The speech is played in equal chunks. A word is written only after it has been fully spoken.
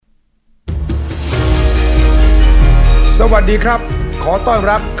สวัสดีครับขอต้อน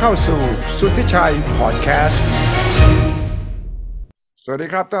รับเข้าสู่สุทธิชัยพอดแคสต์สวัสดี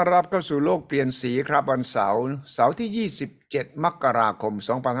ครับต้อนรับเข้าสู่โลกเปลี่ยนสีครับวันเสาร์ที่27มกราคม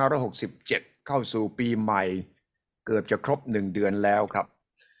2567เข้าสู่ปีใหม่เกือบจะครบ1เดือนแล้วครับ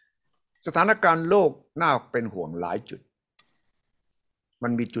สถานการณ์โลกน่าเป็นห่วงหลายจุดมั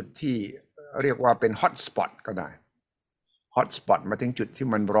นมีจุดที่เรียกว่าเป็นฮอตสปอตก็ได้ฮอตสปอตมาถึงจุดที่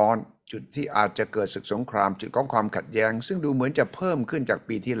มันร้อนจุดที่อาจจะเกิดศึกสงครามจุดของความขัดแย้งซึ่งดูเหมือนจะเพิ่มขึ้นจาก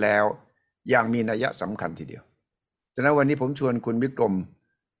ปีที่แล้วอย่างมีนัยสำคัญทีเดียวฉะนั้นวันนี้ผมชวนคุณวิกรม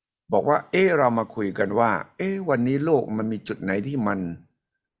บอกว่าเรามาคุยกันว่าวันนี้โลกมันมีจุดไหนที่มัน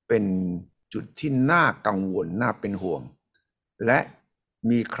เป็นจุดที่น่ากังวลน่าเป็นห่วงและ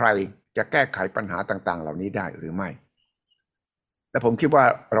มีใครจะแก้ไขปัญหาต่างๆเหล่านี้ได้หรือไม่และผมคิดว่า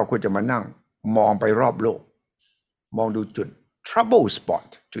เราควรจะมานั่งมองไปรอบโลกมองดูจุด trouble spot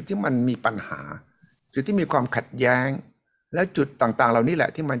จุดที่มันมีปัญหาจุดที่มีความขัดแย้งและจุดต่างๆเหล่านี้แหละ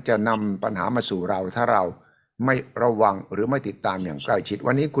ที่มันจะนำปัญหามาสู่เราถ้าเราไม่ระวังหรือไม่ติดตามอย่างใกล้ชิด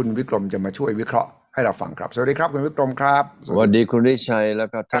วันนี้คุณวิกรมจะมาช่วยวิเคราะห์ให้เราฟังครับสวัสดีครับคุณวิกรมครับสวัสดีคุณฤชัยแล้ว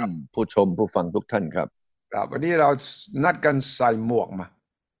ก็ท่านผู้ชมผู้ฟังทุกท่านครับครับวันนี้เรานัดกันใส่หมวกม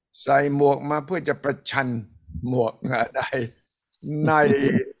าเพื่อจะประชันหมวกใน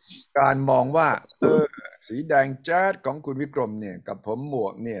การมองว่าสีแดงแจ๊ดของคุณวิกรมเนี่ยกับผมหมว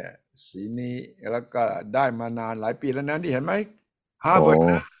กเนี่ยสีนี้แล้วก็ได้มานานหลายปีแล้วนะที่เห็นไหมฮาร์วาร์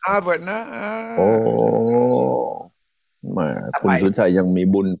ดนะโอ้มาคุณสุชัยยังมี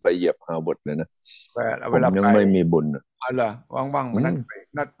บุญไปเหยียบฮาร์วาร์ดเลยนะผมยังไม่มีบุญอะไรว่างๆมา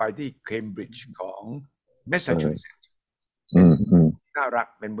นัดไปที่เคมบริดจ์ของแมสซาชูเซตส์น่ารัก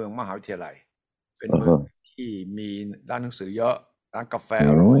เป็นเมืองมหาวิทยาลัยเป็นเมืองที่มีร้านหนังสือเยอะร้านกาแฟ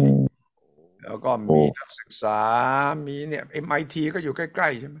อร่อยแล้วก็มีนักศึกษามีเนี่ย MIT ก็อยู่ใกล้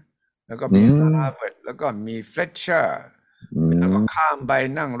ๆใช่ไหมแล้วก็มีฮาร์วาร์ดแล้วก็มีเฟลเชอร์แล้วก็ข้ามไป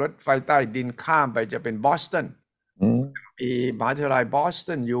นั่งรถไฟใต้ดินข้ามไปจะเป็นบอสตันมีมหาวิทยาลัยบอส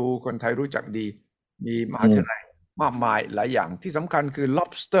ตันอยู่คนไทยรู้จักดีมีมหาวิทยาลัยมากมายหลายอย่างที่สำคัญคือ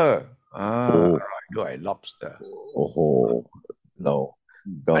lobster อร่อยด้วย lobster โอ้โหเรา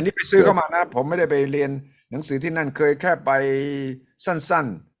อันนี้ไปซื้อเข้ามานะผมไม่ได้ไปเรียนหนังสือที่นั่นเคยแค่ไปสั้น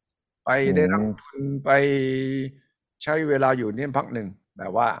ๆไปได้รับทุนไปใช้เวลาอยู่นี่พักหนึ่งแต่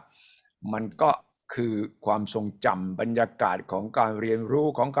ว่ามันก็คือความทรงจำบรรยากาศของการเรียนรู้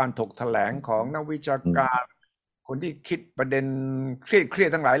ของการถกแถลงของนักวิชาการคนที่คิดประเด็นเครียด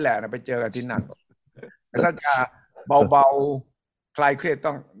ทั้งหลายแหละนะไปเจอกันที่นั่นแต่ถ้าจะเบาๆคลายเครียด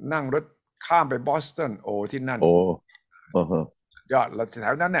ต้องนั่งรถข้ามไปบอสตันที่นั่นยอดแล้วแถ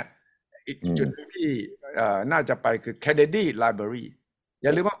วนั้นเนี่ยอีกจุดที่น่าจะไปคือ Kennedy Library อย่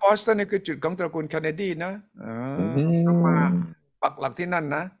าลืมว่าบอสตันนี่คือจุดของตระกูล Kennedy นะต้องมาปักหลักที่นั่น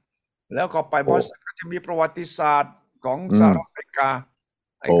นะแล้วก็ไปบอสตันก็จะมีประวัติศาสตร์ของสหรัฐอเมริกา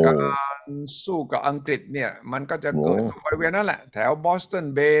ไอ้การสู้กับอังกฤษเนี่ยมันก็จะเกิดบริเวณนั้นแหละแถวบอสตัน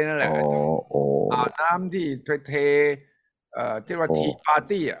เบย์นั่นแหละน้ำที่เทที่ว่าทีปาร์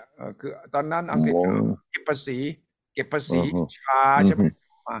ตี้คือตอนนั้นอังกฤษเก็บภาษีชาใช่ไหม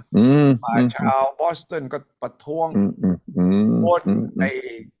มาชาวบอสตันก็ประท้วงโค่นใน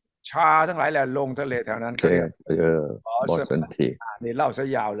ชาทั้งหลายแหละลงทะเลแถวนั้นก็เรียกบอสตันทีนี่เล่าซะ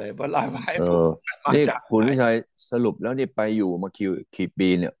ยาวเลยเพราะเล่าไปนี่คุณวิชัยสรุปแล้วนี่ไปอยู่มากี่ปี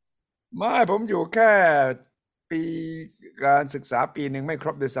เนี่ยไม่ผมอยู่แค่ปีการศึกษาปีหนึ่งไม่คร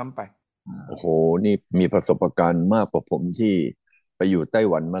บด้วยซ้ำไปโอ้โหนี่มีประสบการณ์มากกว่าผมที่ไปอยู่ไต้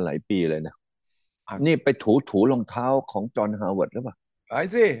หวันมาหลายปีเลยนะนี่ไปถูรองเท้าของจอห์นฮาวาร์ดหรือเปล่าไป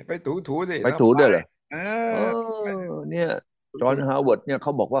สิไปถูสิไปถูด้วยเหรอเนี่ยจอห์นฮาวาร์ดเนี่ยเข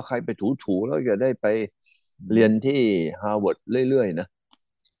าบอกว่าใครไปถูแล้วจะได้ไปเรียนที่ฮาวาร์ดเรื่อยๆนะ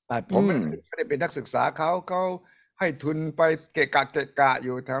ผมไม่ได้เป็นนักศึกษาเขาให้ทุนไปเกะกะอ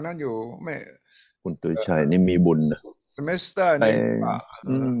ยู่แถวนั้นอยู่ไม่คุณตุ้ยชัยนี่มีบุญนะsemester นี่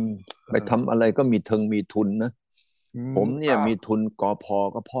ไปทำอะไรก็มีทุนนะผมเนี่ยมีทุนกพ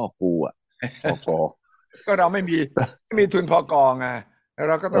ก็พ่อกูอ่ะกก็เราไม่มีทุนพอกองไง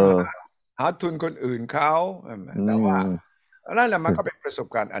เราก็ต้องหาทุนคนอื่นเขาแต่ว่านั่นแหละมันก็เป็นประสบ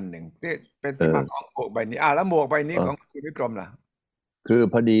การณ์อันหนึ่งที่เป็นที่มาของหมวกใบนี้แล้วหมวกใบนี้ของคุณวิกรมล่ะคือ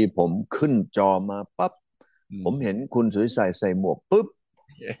พอดีผมขึ้นจอมาปั๊บผมเห็นคุณสุริชัยใส่หมวกปุ๊บ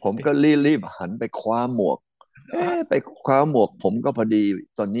ผมก็รีบหันไปคว้าหมวกไปคว้าหมวกผมก็พอดี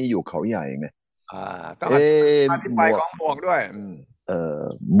ตอนนี้อยู่เขาใหญ่ไงต้องอธิบายของหมวกด้วย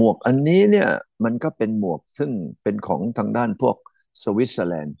หมวกอันนี้เนี่ยมันก็เป็นหมวกซึ่งเป็นของทางด้านพวกสวิตเซอ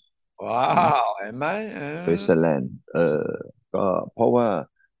ร์แลนด์ว้าวเห็นไหมสวิตเซอร์แลนด์ก็เพราะว่า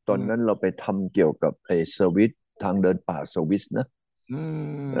ตอนนั้นเราไปทำเกี่ยวกับไอ้สวิตทางเดินป่าสวิสนะ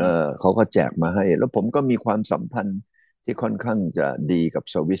เขาก็แจกมาให้แล้วผมก็มีความสัมพันธ์ ที่ค่อนข้างจะดีกับ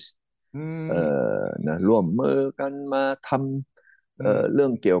สวิสอืเอ่มนะร่วมมือกันมาทำอืมเรื่อ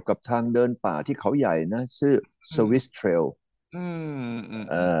งเกี่ยวกับทางเดินป่าที่เขาใหญ่นะชื่อสวิสอืมเทรลอืมอืม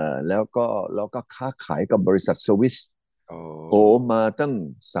เอ่อืมแล้วก็ค้าขายกับบริษัทสวิสโอ้โอ้มาตั้ง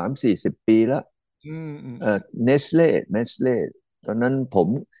30-40 ปีแล้วอืมอืมเนสเล่ตอนนั้นผม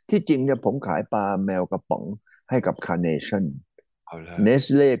ที่จริงเนี่ยผมขายปลาแมวกระป๋องให้กับคาร์เนชั่นเอาเลยเนส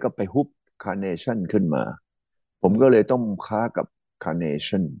เล่ก็ไปฮุบคาร์เนชั่นขึ้นมาผมอืมก็เลยต้องค้ากับคาร์เน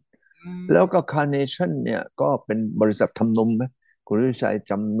ชั่นอืแล้วก็มคาร์เนชั่นเนี่ยก็เป็นบริษัททำนมไหมคุณวิชัย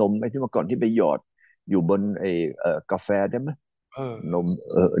จำนมไอ้ที่เมื่อก่อนที่ไปหยอดอยู่บนไอ้กาแฟได้ไหมเออนม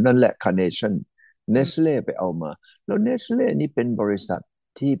นั่นแหละคาร์เนชั่นเนอืมสเล่ไปเอามาแล้วเนสเล่นี่เป็นบริษัท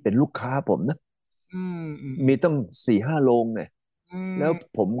ที่เป็นลูกค้าผมนะ อืมอืมมีตั้ง4-5 โรงเนี่ยอืแล้วม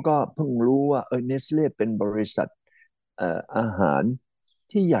ผมก็เพิ่งรู้ว่าเนสเล่เป็นบริษัทอาหาร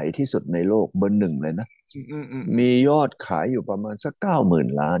ที่ใหญ่ที่สุดในโลกเบอร์ 1เลยนะอืมอืมอืมอืมมียอดขายอยู่ประมาณสัก90,000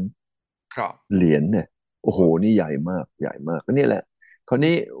 ล้านครับเหรียญเนี่ยโอ้โหโอ้นี่ใหญ่มากใหญ่มากก็นี่แหละคราว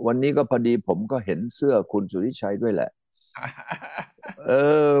นี้วันนี้ก็พอดีผมก็เห็นเสื้อคุณสุทธิชัยด้วยแหละ เอ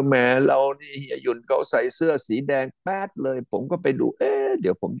แหมเรานี่เฮียหยุ่นเขาใส่เสื้อสีแดงแป๊ดเลยผมก็ไปดูเ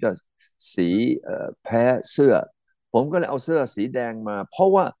ดี๋ยวผมจะสีแพ้เสื้อผมก็เลยเอาเสื้อสีแดงมาเพราะ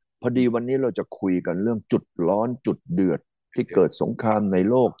ว่าพอดีวันนี้เราจะคุยกันเรื่องจุดร้อนจุดเดือดที่เกิดสงครามใน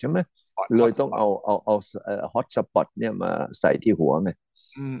โลกใช่ไหมฮอตเลยต้องเอาฮอตสปอตเนี่ยมาใส่ที่หัวไง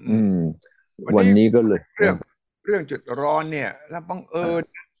อืมอืมอืมวันนี้วันนี้ก็เลยเรื่องเรื่องจุดร้อนเนี่ยแล้วบังเอิญ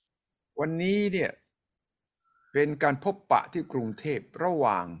วันนี้เนี่ยเป็นการพบปะที่กรุงเทพระห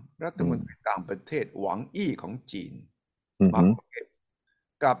ว่างรัฐอืมมนตรีต่างประเทศหวังอี้ของจีนอืมมาพบ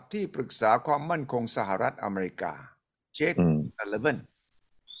กับที่ปรึกษาความมั่นคงสหรัฐอเมริกาเจคอืมซัลลิวัน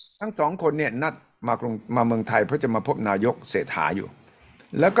ทั้งสองคนเนี่ยนัดมาเมืองไทยเพื่อจะมาพบนายกเศรษฐาอยู่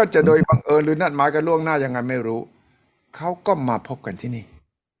แล้วก็จะอืมโดยบังเอิญหรือนัดหมายกันล่วงหน้ายังไงไม่รู้เขาก็มาพบกันที่นี่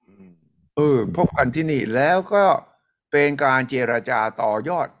พบกันที่นี่แล้วก็เป็นการเจรจาต่อ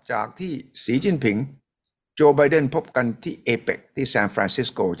ยอดจากที่สีจิ้นผิงโจไบเดนพบกันที่เอเปกที่ซานฟรานซิส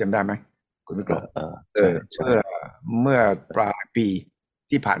โกจำได้ไหมคุณวิกรมเอใช่อใช่เมื่อปลายปี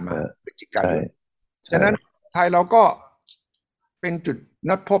ที่ผ่านมาเออพฤศจิกาใช่ยนใช่ฉะนั้นไทยเราก็เป็นจุด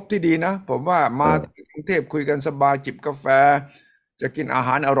นัดพบที่ดีนะผมว่ามาเออที่กรุงเทพคุยกันสบายจิบกาแฟจะกินอาห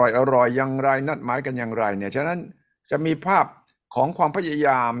ารอร่อยอย่างไรนัดหมายกันอย่างไรเนี่ยฉะนั้นจะมีภาพของความพยาย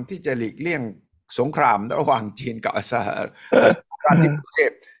ามที่จะหลีกเลี่ยงสงครามระหว่างจีนกับสหรัฐที่กรุงเท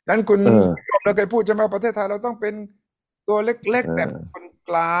พนั้นคุณเออเราเคยพูดใช่ไหมประเทศไทยเราต้องเป็นตัวเล็กเอๆแต่เป็นอคน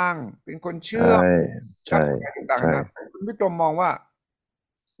กลางเป็นคนใช่เชื่อมนัใช่กการต่างๆใช่นะคุณวิกรมมองว่า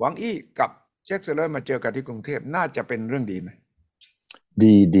หวังอี้กับเช็คเซอร์มาเจอกันที่กรุงเทพน่าจะเป็นเรื่องดีไหม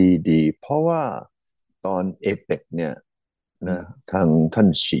ดีเพราะว่าตอนเอเปกเนี่ยนะอืมทางท่าน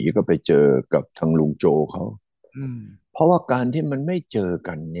ฉีก็ไปเจอกับทางลุงโจเขาอืมเพราะว่าการที่มันไม่เจอ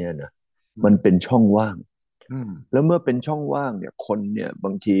กันเนี่ยนะอืมมันเป็นช่องว่างอืมแล้วเมื่อเป็นช่องว่างเนี่ยคนเนี่ยบ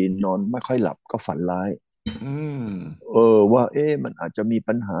างทีนอนไม่ค่อยหลับก็ฝันร้ายอืมว่ามันอาจจะมี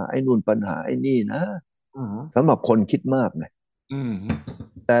ปัญหาไอ้นู่นปัญหาไอ้นี่นะอืมสำหรับคนคิดมากไง อืม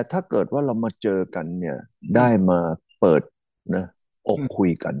แต่ถ้าเกิดว่าเรามาเจอกันเนี่ยอืมได้มาเปิดนะอกอืมคุย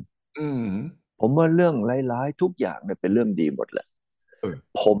กันอืมผมว่าเรื่องร้ายๆทุกอย่างเนี่ยเป็นเรื่องดีหมดแหละเออ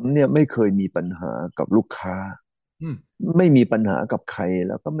ผมเนี่ยไม่เคยมีปัญหากับลูกค้าอืมไม่มีปัญหากับใครแ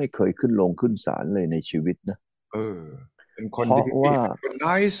ล้วก็ไม่เคยขึ้นลงขึ้นศาลเลยในชีวิตนะเออเป็นคเพนดีราะว่าเป็นคนไน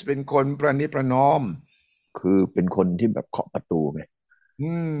ซ์เป็นคนประนีประนอมคือเป็นคนที่แบบเคาะประตูไง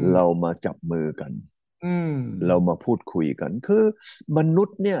อืมเรามาจับมือกันอืมเรามาพูดคุยกันคือมนุษ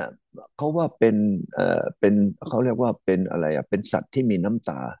ย์เนี่ยเขาว่าเป็นเขาเรียกว่าเป็นอะไรอ่ะเป็นสัตว์ที่มีน้ำ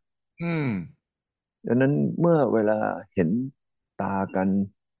ตา อืมดังนั้นเมื่อเวลาเห็นตากัน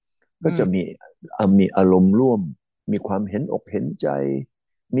ก็อืมจะมีอารมณ์ร่วมมีความเห็นอกเห็นใจ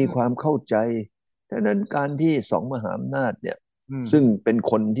มีอืมความเข้าใจดังนั้นการที่สองมหาอำนาจเนี่ยอืมซึ่งเป็น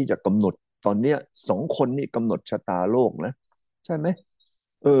คนที่จะกำหนดตอนเนี้ย2 คนนี่กำหนดชะตาโลกนะใช่ไหม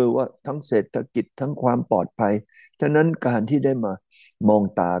ว่าทั้งเศรษฐกิจทั้งความปลอดภัยฉะนั้นการที่ได้มามอง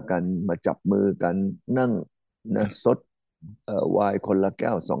ตากันมาจับมือกันนั่งนะซดไวน์คนละแ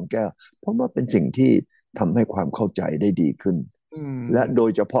ก้ว2 แก้ว เพราะว่าเป็นสิ่งที่ทำให้ความเข้าใจได้ดีขึ้น อืและโดมย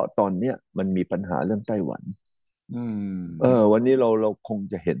เฉพาะตอนเนี้ยมันมีปัญหาเรื่องไต้หวันอืมวันนี้เราคง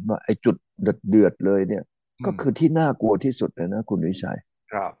จะเห็นว่าไอ้จุดเดือดเลยเนี่ยอืมก็คือที่น่ากลัวที่สุดเลยนะคุณวิชัย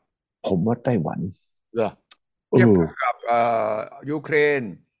ครับผมว่าไต้หวันเหรอเอเทียบอกับยูเครน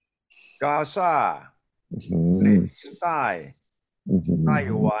กาซาอืทะเลมจีนใต้อืไต้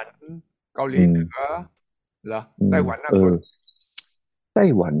หมวันเกาหลีอืมเหนือเหรอไต้หวันน่ากลัวไต้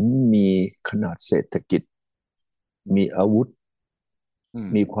หวันมีขนาดเศรษฐกิจมีอาวุธอื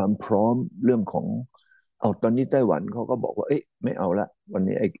มมีความพร้อมเรื่องของ เอาตอนนี้ไต้หวันเขาก็บอกว่าเอ้ยไม่เอาละวัน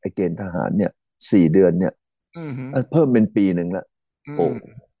นี้ไอ้เกณฑ์ทหารเนี่ย4 เดือนเนี่ยอืมฮึเพิ่มเป็นปีหนึ่งละอืโอ้ม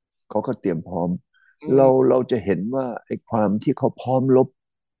เขาก็เตรียมพร้อมอืเรามจะเห็นว่าไอ้ความที่เขาพร้อมรบ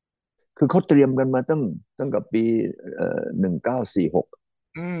คือเขาเตรียมกันมาตั้งกับปี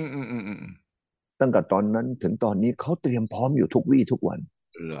1946อืมอืมอืมอืมตั้งแต่ตอนนั้นถึงตอนนี้เขาเตรียมพร้อมอยู่ทุกวี่ทุกวัน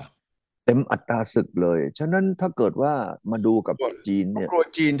เหรอเต็มอัตราศึกเลยฉะนั้นถ้าเกิดว่ามาดูกับกลัวจีนเนี่ยเขากลัว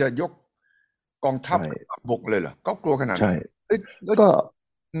จีนจะยกกองทัพใช่ขึ้นมาบุกเลยเหรอเขากลัวขนาดใช่นั้นเอ้ยแล้วก็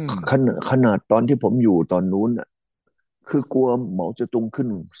อืมขนาดตอนที่ผมอยู่ตอนนู้นน่ะคือกลัวเหมาเจ๋อตุงขึ้น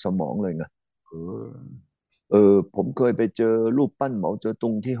สมองเลยไง เออ ผมเคยไปเจอรูปปั้นเหมาเจ๋อตุ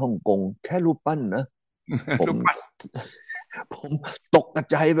งที่ฮ่องกงแค่รูปปั้นนะผ ม ลูกปั้น ผมตกกระ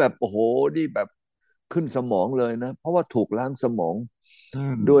จายแบบโอ้โหนี่แบบขึ้นสมองเลยนะเพราะว่าถูกล้างสมองอื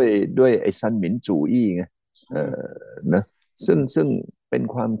มด้วยด้วยไอ้ซันหมินจู่อี้ไงเออืมนะซึ่งเป็น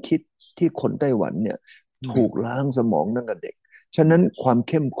ความคิดที่คนไต้หวันเนี่ยอืมถูกล้างสมองตั้งแต่เด็กฉะนั้นความ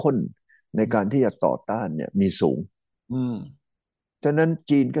เข้มข้นในการที่จะต่อต้านเนี่ยมีสูง อืมฉะนั้น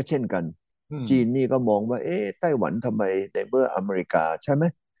จีนก็เช่นกันอืมจีนนี่ก็มองว่าเอ๊ะไต้หวันทำไมในเมื่ออเมริกาใช่ไหม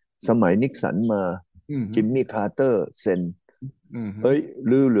สมัยนิกสันมาอืมจิมมี่คาร์เตอร์เซ็นอืมเอ้ยเ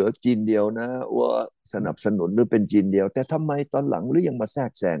หลือจีนเดียวนะว่าสนับสนุนหรือเป็นจีนเดียวแต่ทำไมตอนหลังหรือยังมาแทร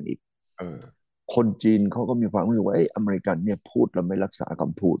กแซงอีกเออคนจีนเขาก็มีความรู้สึกว่าเอ้ยอเมริกันเนี่ยพูดแล้วไม่รักษาค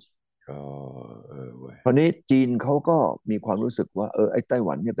ำพูดก็เออเว้ยคราวนี้จีนเขาก็มีความรู้สึกว่าไอ้ไต้ห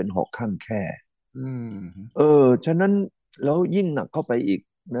วันเนี่ยเป็นหอกข้างแค อืมฉะนั้นแล้วยิ่งหนักเข้าไปอีก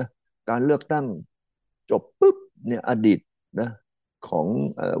นะการเลือกตั้งจบปุ๊บเนี่ยอดีตนะของ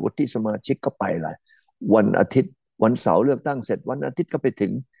วุฒิสมาชิกก็ไปเลยวันอาทิตย์วันเสาร์เลือกตั้งเสร็จวันอาทิตย์ก็ไปถึ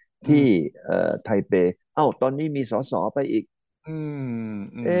งที่อืมไทเปเอ้าตอนนี้มีสสไปอีกอืม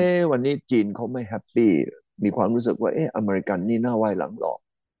อืมวันนี้จีนเขาไม่แฮปปี้มีความรู้สึกว่าอเมริกันนี่หน้าไหว้หลังหลอก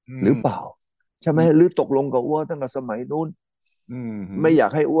อืมหรือเปล่าใช่ไหมอืมหรือตกลงกับอ้วตั้งแต่สมัยนู้นอืมไม่อยา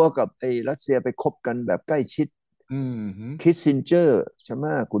กให้อ้วกับไอ้รัสเซียไปคบกันแบบใกล้ชิด อืมคิสซินเจอร์ใช่ไหม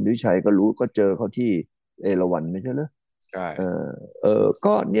คุณวิชัยก็รู้ก็เจอเขาที่เอราวัณไม่ใช่เหรอใช่เออ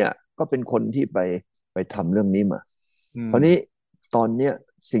ก็เนี่ยก็เป็นคนที่ไปทำเรื่องนี้มาอืมคราวนี้ตอนเนี้ย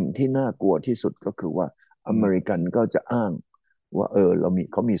สิ่งที่น่ากลัวที่สุดก็คือว่าออืมเมริกันก็จะอ้างว่า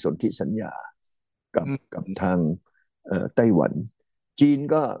เขามีสนธิสัญญากับอืมกับทางไต้หวันจีน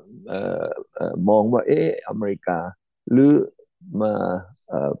ก็เอ่มองว่าอเมริกาหรือมา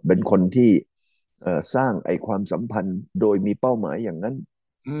เป็นคนที่สร้างไอ้ความสัมพันธ์โดยมีเป้าหมายอย่างนั้น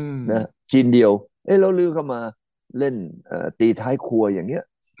อืมนะจีนเดียวแล้วลือเข้ามาเล่นตีท้ายครัวอย่างเงี้ย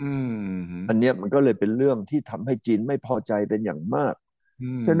อืมอันเนี้ยมันก็เลยเป็นเรื่องที่ทำให้จีนไม่พอใจเป็นอย่างมาก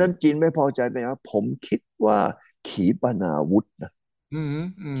อืมฉะนั้นจีนไม่พอใจเป็นอย่างมากผมคิดว่าขีปนาวุธนะอืม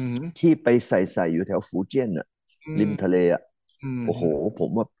อืมที่ไปใส่อยู่แถวฟูเจียนน่ะอืมริมทะเลอ่ะอืมโอ้โหผม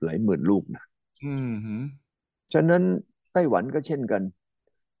ว่าหลายหมื่นลูกนะ อืมอืมฉะนั้นไต้หวันก็เช่นกัน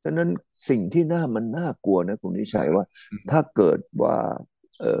ฉะนั้นสิ่งที่มันน่ากลัวนะคุณนิชัยว่าถ้าเกิดว่า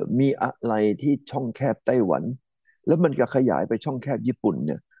มีอะไรที่ช่องแคบไต้หวันแล้วมันจะขยายไปช่องแคบญี่ปุ่นเ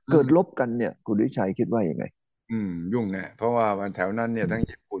นี่ยเกิดลบกันเนี่ยคุณวิชัยคิดว่ายังไงยุ่งแน่เพราะว่ามันแถวนั้นเนี่ยอืมทั้ง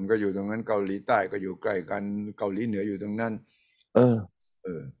ญี่ปุ่นก็อยู่ตรงนั้นเกาหลีใต้ก็อยู่ใกล้กันเกาหลีเหนืออยู่ตรงนั้นเออเอ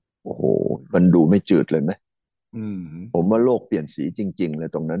อโอ้โหมันดูไม่จืดเลยไหมอืมผมว่าโลกเปลี่ยนสีจริงๆเลย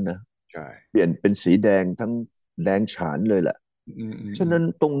ตรงนั้นนะใช่เปลี่ยนเป็นสีแดงทั้งแดงฉานเลยแหละ ฉะอืมนั้น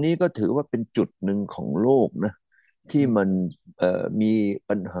ตรงนี้ก็ถือว่าเป็นจุดหนึ่งของโลกนะอืที่มมันมี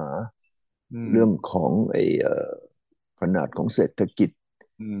ปัญหาอืมเรื่องของขนาดของเศรษฐกิจ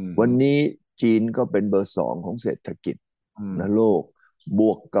อืวันมนี้จีนก็เป็นเบอร์ 2ของเศรษฐกิจอืมนะโลกบ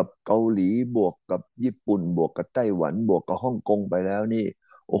วกกับเกาหลีบวกกับญี่ปุ่นบวกกับไต้หวันบวกกับฮ่องกงไปแล้วนี่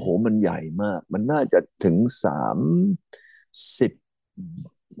โอ้โหมันใหญ่มากมันน่าจะถึง30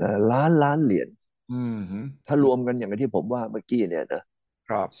ล้านเหรียญอืมอืมถ้ารวมกันอย่างที่ผมว่าเมื่อกี้เนี่ยนะ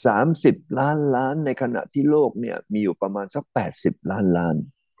ครับ30 ล้านในขณะที่โลกเนี่ยมีอยู่ประมาณสัก80 ล้าน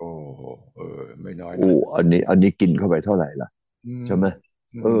โอ้โหไม่น้อยนะโอ้อันนี้กินเข้าไปเท่าไหร่ล่ะอืมใช่ไหม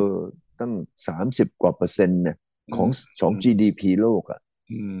อืเออมตั้ง30 กว่าเปอร์เซ็นต์เนี่ยของอืมของ อืม GDP โลกอ่ะ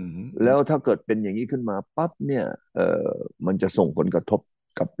อืมอืมแล้วถ้าเกิดเป็นอย่างนี้ขึ้นมาปั๊บเนี่ยเออมันจะส่งผลกระทบ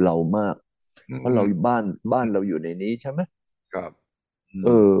กับเรามากอืเพราะเรามบ้านเราอยู่ในนี้ใช่ไหม ครับอืเอ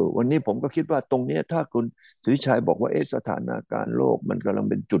มวันนี้ผมก็คิดว่าตรงเนี้ยถ้าคุณสุวิชัยบอกว่าสถานการณ์โลกมันกำลัง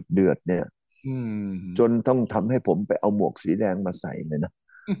เป็นจุดเดือดเนี่ยอืมจนต้องทำให้ผมไปเอาหมวกสีแดงมาใส่เลยนะ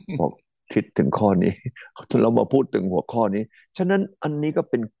บอกคิดถึงข้อนี้เรามาพูดถึงหัวข้อนี้ฉะนั้นอันนี้ก็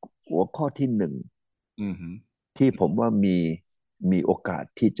เป็นหัวข้อที่1อืมที่ผมว่ามีโอกาส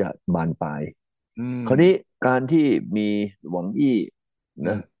ที่จะบานปลายอืมคราวนี้การที่มีหวังอี้น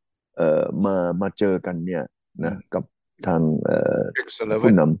ะอืมมาเจอกันเนี่ยอืมนะกับทางเอ็กซ์เลเว่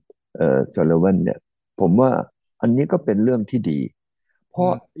ผู้นนำซาลเวนเนี่ยผ ผมว่าอันนี้ก็เป็นเรื่องที่ดีเพราะอื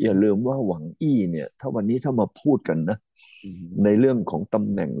มอย่าลืมว่าหวังอี้เนี่ยถ้าวันนี้ถ้ามาพูดกันนะอืมในเรื่องของตำ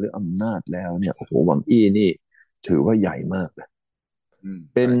แหน่งหรืออำนาจแล้วเนี่ยโอ้โหหวังอี้นี่ถือว่าใหญ่มากนะ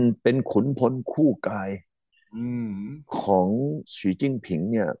เป็ใช่นเป็นขุนพลคู่กายอืมของสีจิ้นผิง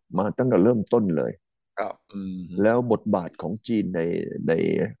เนี่ยมาตั้งแต่เริ่มต้นเลยครับแล้วบทบาทของจีนใน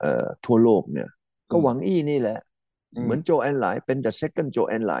ทั่วโลกเนี่ยก็อืมหวังอี้นี่แหละอืมเหมือนโจแอนหลายเป็น the second โจ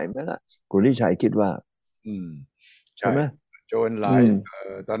แอนหลายไหมล่ะคุณทิชัยคิดว่าอืมใช่ใช่ไหมโจนหลายอืม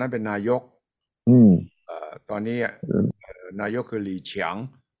ตอนนั้นเป็นนายกอืมตอนนี้นายกคือหลี่เฉียง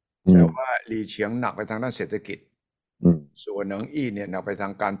อืมแต่ว่าหลี่เฉียงหนักไปทางด้านเศรษฐกิจอืมส่วนเหนิงอี้เนี่ยหนักไปทา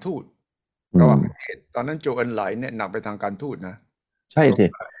งการทูตอืมระหว่างประเทศตอนนั้นโจเอินไหลเนี่ยหนักไปทางการทูตนะใช่สิเพราะ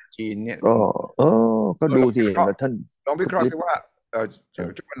ว่าจีนเนี่ยก็เออก็ดูลองสิวิเคราะห์เห็นไหมท่านลองวิเคราะห์คึกฤทธิ์ที่ว่าโจเอ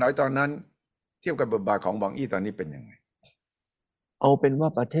อโจเอินไหลตอนนั้นเทียบกับบทบาทของหวังอี้ตอนนี้เป็นยังไงเอาเป็นว่า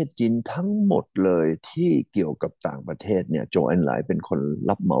ประเทศจีนทั้งหมดเลยที่เกี่ยวกับต่างประเทศเนี่ยโจแอนหลายเป็นคน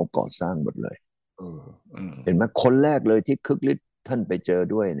รับเหมาก่อสร้างหมดเลยเอออืมเห็นไหมคนแรกเลยที่คึกฤทธิ์ท่านไปเจอ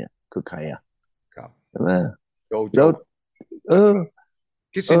ด้วยเนี่ยคือใครอ่ะครับใช่ไหมโจแล้วเออ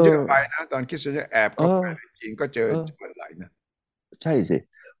คิสเอซินเจอร์ไปอนะตอนคิสซินเจอร์แอบเอเข้าไปอในจีนก็เจอเออ โจเอินไหลนะใช่สิ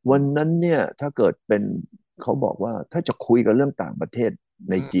วันนั้นเนี่ยถ้าเกิดเป็นเขาบอกว่าถ้าจะคุยกันเรื่องต่างประเทศ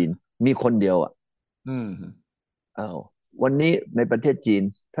ในอืมจีนมีคนเดียวอ่ะอืมอ้าววันนี้ในประเทศจีน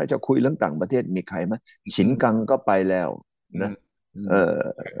ถ้าจะคุยเรื่องต่างประเทศมีใครไหมฉิอืมนกังก็ไปแล้วนะอืมอืเอม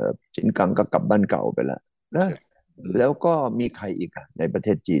อฉินกังก็กลับบ้านเก่าไปแล้วนะใช่อืมแล้วก็มีใครอีกอะในประเท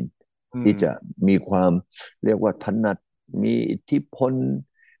ศจีนอืมที่จะมีความเรียกว่าถนัดมีอิทธิพล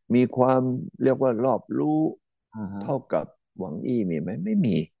มีความเรียกว่ารอบรู้อืมเท่ากับหวังอี้มีไหมไม่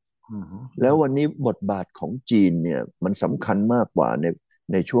มี อืมแล้ววันนี้บทบาทของจีนเนี่ยมันสำคัญมากกว่า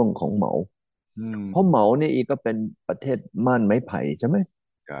ในช่วงของเหมาอืมเพราะเหมาเนี่ยอีกก็เป็นประเทศม่านไม้ไผ่ใช่ไหม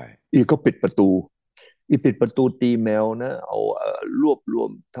ใช่อีกก็ปิดประตูอีกปิดประตูตีแมวนะเอารวบรวม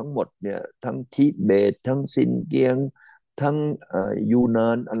ทั้งหมดเนี่ยทั้งทิเบตทั้งซินเกียงทั้งยูนา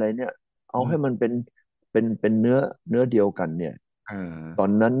นอะไรเนี่ยเอาอืมให้มันเป็นเนื้อเดียวกันเนี่ยอ่ตอน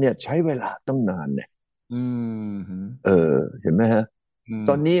านั้นเนี่ยใช้เวลาต้องนานเนี่ย อืมเออเห็นไหมฮะอืมต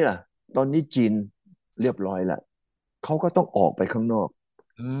อนนี้ล่ะตอนนี้จีนเรียบร้อยละเขาก็ต้องออกไปข้างนอก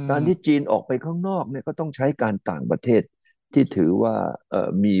อืการที่มจีนออกไปข้างนอกเนี่ยก็ต้องใช้การต่างประเทศที่ถือว่า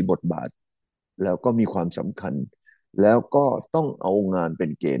มีบทบาทแล้วก็มีความสำคัญแล้วก็ต้องเอางานเป็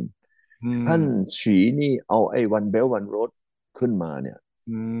นเกณฑ์อืมท่านฉีนี่เอาไอ้วันเบลวันโรดขึ้นมาเนี่ย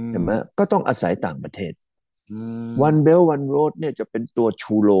อืเห็นไหมมก็ต้องอาศัยต่างประเทศอืวันเบมลวันโรดเนี่ยจะเป็นตัว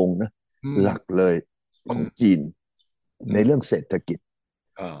ชูโรงนะอืมหลักเลยอืมของจีนอืมในเรื่องเศรษฐกิจ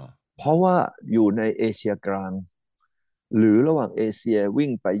อ่าเพราะว่าอยู่ในเอเชียกลางหรือระหว่างเอเชียวิ่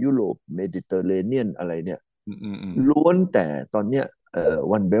งไปยุโรปเมดิเตอร์เรเนียนอะไรเนี่ยอืมอืมอืมล้วนแต่ตอนเนี้ย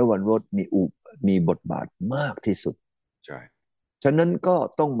วันเบลวันโรดมีบทบาทมากที่สุดใช่ฉะนั้นก็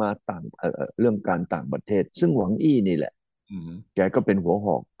ต้องมาต่างเรื่องการต่างประเทศซึ่งหวังอี้นี่แหละอืมแกก็เป็นหัวห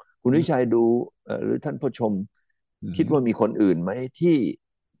อกคุณอืมวิชัยดูหรือท่านผู้ชมอืคิดว่ามมีคนอื่นไหมที่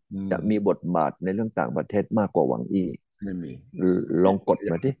อืมจะมีบทบาทในเรื่องต่างประเทศมากกว่าหวังอี้ไม่มีลองกดอ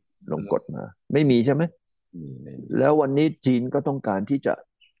ย่างมาที่ลองอืมกดมาไม่มีใช่ไหม ไม่มีแล้ววันนี้จีนก็ต้องการที่จะ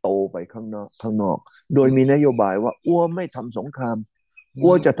โตไปข้างนอกโดอืมยมีนโยบายว่าอ้วไม่ทำสงครามอื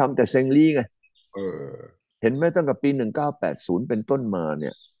อ้วจะมทำแต่เซงลี่ไงเออเห็นไหมตั้งแต่ปี1980เป็นต้นมาเนี่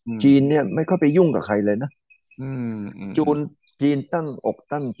ยอืมจีนเนี่ยไม่เข้าไปยุ่งกับใครเลยนะอืมอืมจูนจีนตั้งอก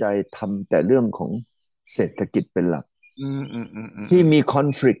ตั้งใจทำแต่เรื่องของเศรษฐกิจเป็นหลักอืมอืมอืมอืมอืที่มมีคอน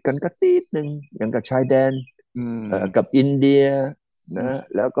ฟ lict กันก็ตีดหนึ่งอย่างกับชายแดนอืกับมอินเดียอืนะม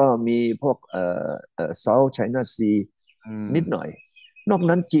แล้วก็มีพวกSouth China Sea อืมนิดหน่อยนอก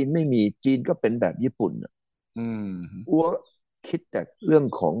นั้นจีนไม่มีจีนก็เป็นแบบญี่ปุ่นน่ะอืมอัวคิดแต่เรื่อง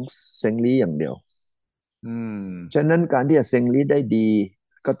ของเซงลี่อย่างเดียวอืมฉะนั้นการที่จะเซงลี่ได้ดี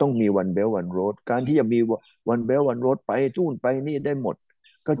ก็ต้องมีวันเบลวันโรดการที่จะมีวันเบลวันโรดไปทุ่นไปนี่ได้หมด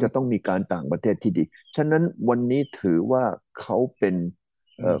ก็อืมจะต้องมีการต่างประเทศที่ดีฉะนั้นวันนี้ถือว่าเขาเป็น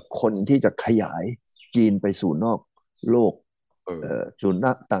อืมคนที่จะขยายจีนไปสู่นอกโลกเออสู่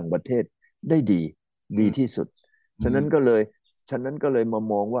นักต่างประเทศได้ดีอืมดีที่สุดฉะอืมนั้นก็เลยฉะนั้นก็เลยมา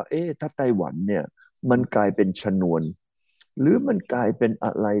มองว่าเอ๊ะถ้าไต้หวันเนี่ยมันกลายเป็นชนวนหรือมันกลายเป็นอ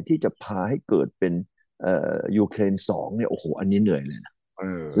ะไรที่จะพาให้เกิดเป็นยูเครน2เนี่ยโอ้โหอันนี้เหนื่อยเลยนะเอ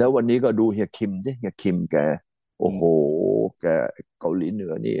อแล้ววันนี้ก็ดูเฮียคิมสิเฮียคิมแกอืโอ้โหมแกเกาหลีเหนื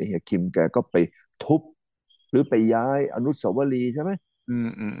อนี่เฮียคิมแกก็ไปทุบหรือไปย้ายอนุสาวรีย์ใช่ไหมอืม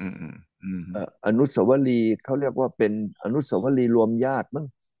อืมอืมอืมอืมอนุสาวรีย์เขาเรียกว่าเป็นอนุสาวรีย์รวมญาติมั้ง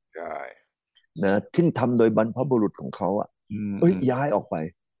ใช่นะที่ทำโดยบรรพบุรุษของเขาอ่ะอืมเอ้ยอืมย้ายออกไป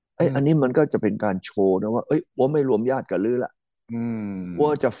เอ้อืมยอันนี้มันก็จะเป็นการโชว์นะว่าเอ้ยว่าไม่รวมญาติกับลือละอืมว่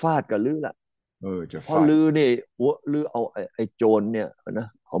าจะฟาดกับลือละ จะพอไฟลือนี่ลือเอาไอ้โจรเนี่ยนะ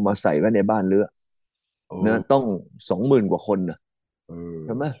เอามาใส่ไว้ในบ้านลือเอนะอต้อง20,000กว่าคนนะเอใ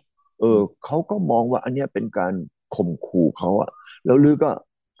ช่ไหมอเอออืมเขาก็มองว่าอันเนี้ยเป็นการข่มขู่เขาอะแล้วลือก็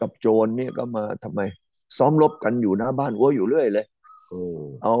กับโจรเนี่ยก็มาทำไมซ้อมรบกันอยู่หน้าบ้านอยู่เรื่อยเลยเออ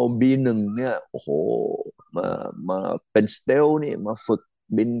เอาB1เนี่ยโอ้โหมามาเป็นสเตลนี่มาฝึก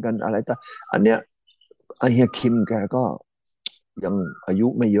บินกันอะไรต่างอันเนี้ยไอเฮียคิมแกก็ยังอายุ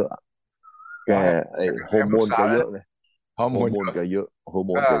ไม่เยอะแกขอให้ไอเตรียมโฮอร์โมนรักษาเลยแกเยอะไงฮอร์โมน โฮอร์โมนแกเยอะฮอร์โ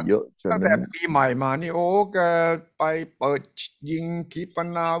มนก็แกเยอะฉะตั้งแต่นั้น ปีใหม่มานี่โอ้แกไปเปิดยิงขีป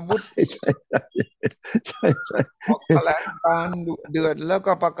นาวุธใช่ใช่ใช่ใช่ออกแถลงการณ์ดุเดือดแล้ว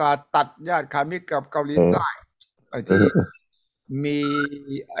ก็ประกาศตัดญาติขามิตรกับเกาหลีเออใต้ไอ้เที่ออมี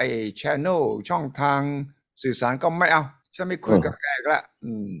ไอ้ชแนลช่องทางสื่อสารก็ไม่เอาฉันไม่คุยกับแกเอออีกละ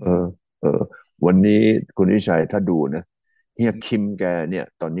เออเออวันนี้คุณวิชัยถ้าดูนะเฮียคิมแกเนี่ย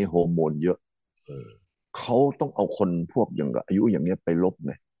ตอนนี้ฮอร์โมนเยอะเออเขาต้องเอาคนพวกอย่างอายุอย่างเงี้ยไปลบไ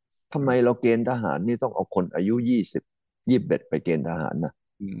งทำไมเราเกณฑ์ทหารนี่ต้องเอาคนอายุ20 21ไปเกณฑ์ทหารนะ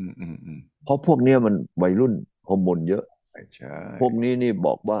เพราะพวกเนี้ยมันวัยรุ่นฮอร์โมนเยอะใช่พวกนี้นี่บ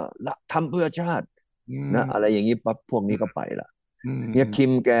อกว่าละทำเพื่อชาติอืนะอะไรมอย่างนี้ปั๊บพวกนี้ก็ไปละอืมเฮียอืมคิ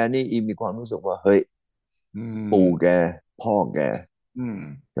มแกนี่อีมีความรู้สึกว่าเฮ้ย อืปู่แกมพ่อแกอืม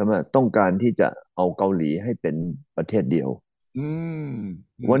ใช่ไหมต้องการที่จะเอาเกาหลีให้เป็นประเทศเดียวอืม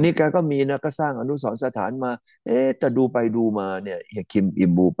อืมวันนี้แกก็มีนะก็สร้างอนุสรณ์สถานมาเอ๊ะแต่ดูไปดูมาเนี่ยเฮียคิมอิ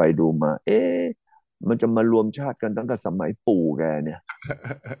มบูไปดูมาเอ๊ะมันจะมารวมชาติกันตั้งแต่สมัยปู่แกเนี่ย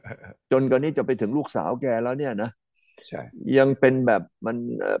จนกว่านี้จะไปถึงลูกสาวแกแล้วเนี่ยนะใช่ยังเป็นแบบมัน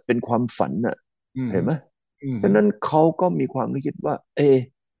เป็นความฝันน่ะอืมเห็นไหมอืมฉะนั้นเขาก็มีความคิดว่าเอ๊ะ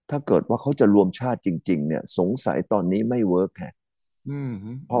ถ้าเกิดว่าเขาจะรวมชาติจริงๆเนี่ยสงสัยตอนนี้ไม่เวิร์กฮะ อืม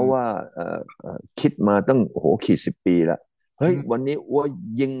เพอืมราะว่าคิดมาตั้งโอ้โหกี่สิบปีแล้วเฮ้ยอืมวันนี้อ้ว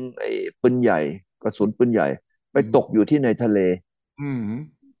ยิงไอ้ปืนใหญ่กระสุนปืนใหญ่ไปอืมตกอยู่ที่ในทะเลอืม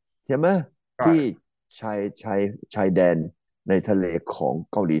ใช่ไหมใช่ที่ชายชายชายแดนในทะเลของ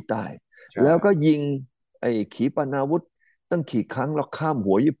เกาหลีใต้ใช่แล้วก็ยิงไอ้ขีปนาวุธตั้งกี่ครั้งแล้วข้าม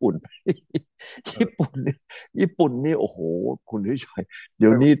หัวญี่ปุ่นญี่ปุ่นนี่ญี่ปุ่นนี่โอ้โหคุณทิชัยเดี๋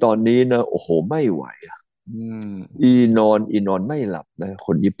ยวไม่นี้ตอนนี้นะโอ้โหไม่ไหวอะอืมอีนอนไม่หลับนะค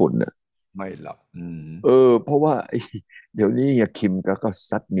นญี่ปุ่นนะ ไม่หลับเออเพราะว่าเดี๋ยวนี้ยาคิมก็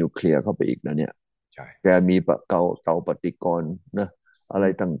ซัดนิวเคลียร์เข้าไปอีกนะเนี่ยใช่แกมีปะเตาปฏิกรณ์นะอะไรอื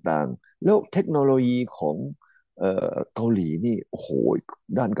มต่างๆแล้วเทคโนโลยีของเกาหลีนี่โอ้โห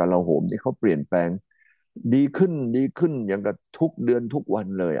ด้านกลาโหมนี่เขาเปลี่ยนแปลงดีขึ้นอย่างกับทุกเดือนทุกวัน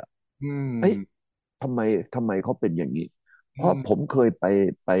เลยอ่ะอืเอ้ยมทำไมทำไมเขาเป็นอย่างนี้เพอืราะผมมเคยไป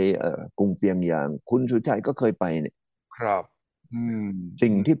กรุงเปียงยางคุณสุชัยก็เคยไปเนี่ย ครับอืม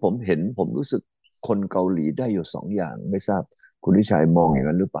สิ่งอืมที่ผมเห็นผมรู้สึกคนเกาหลีได้อยู่2 อย่างไม่ทราบคุณวิชัยมองอย่าง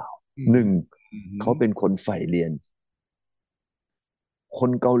นั้นหรือเปล่าอืมหนึ่งอืเขามเป็นคนใฝ่เรียนค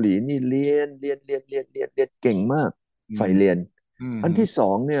นเกาหลีนี่เรียนเก่งมากอืมใฝ่เรียนอืมอันที่สอ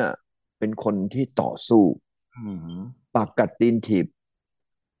งเนี่ยเป็นคนที่ต่อสู้อืมปากกัดตีนถีบ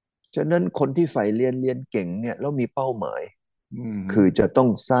ฉะนั้นคนที่ใฝ่เรียนเก่งเนี่ยแล้วมีเป้าหมายอืมคือจะต้อง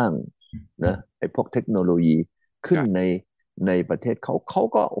สร้างนะไอ้พวกเทคโนโลยีขึ้นใช่ในประเทศเขา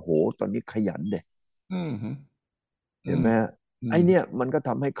ก็โอ้โหตอนนี้ขยันเด อืมอืมเห็นไหมฮะอืมไอเนี่ยมันก็ท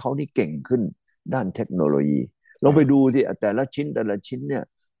ำให้เขานี่เก่งขึ้นด้านเทคโนโลยีลองไปใช่ดูสิแต่ละชิ้นเนี่ย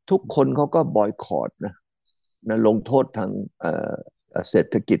ทุกคนเขาก็บอยคอตนะลงโทษทางเศรษ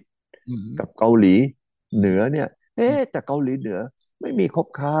ฐกิจอืมกับเกาหลีอืมเหนือเนี่ยอืมแต่เกาหลีเหนือไม่มีคบ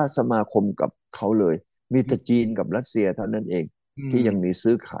ค้าสมาคมกับเขาเลยมีแต่จีนกับรัสเซียเท่านั้นเองอืที่ยังมมี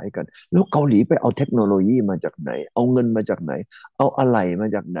ซื้อขายกันแล้วเกาหลีไปเอาเทคโนโลยีมาจากไหนเอาเงินมาจากไหนเอาอะไรมา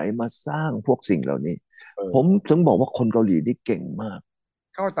จากไหนมาสร้างพวกสิ่งเหล่านี้ ผมเออถึงบอกว่าคนเกาหลีนี่เก่งมาก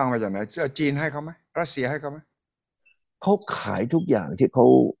เขาเอาตังค์มาจากไหนจีนให้เขาไหมรัสเซียให้เขาไหมเขาขายทุกอย่างที่เขา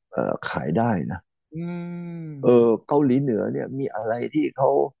ขายได้นะอืมเกาหลีเหนือเนี่ยมีอะไรที่เขา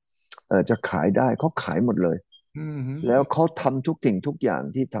จะขายได้เขาขายหมดเลยอืมอืแล้วมเขาทำทุกสิ่งทุกอย่าง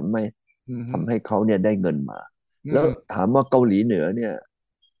ที่ทำให้อืมทำให้เขาเนี่ยได้เงินมาแล้วอืมถามว่าเกาหลีเหนือเนี่ย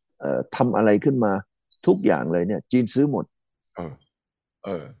ทำอะไรขึ้นมาทุกอย่างเลยเนี่ยจีนซื้อหมดเออเอ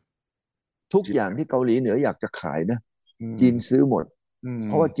อทุกจีนอย่างที่เกาหลีเหนืออยากจะขายนะอืมจีนซื้อหมดอืเพ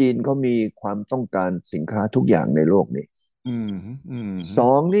มราะว่าจีนเขามีความต้องการสินค้าทุกอย่างในโลกนี้ อืมอืมส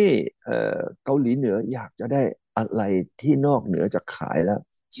องนี่เกาหลีเหนืออยากจะได้อะไรที่นอกเหนือจากขายแล้ว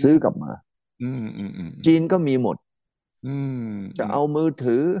อืมซื้อกลับมาอืมอืมอืมจีนก็มีหมดอืมอืจะมเอามือ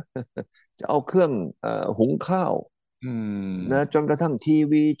ถือจะเอาเครื่องหุงข้าวอืนะมจนกระทั่งที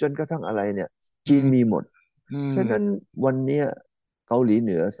วีจนกระทั่งอะไรเนี่ยอืมจีนมีหมดอืมฉะนั้นวันเนี้ยเกาหลีเห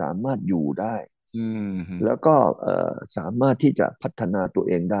นือสามารถอยู่ได้อืมแล้วก็สามารถที่จะพัฒนาตัวเ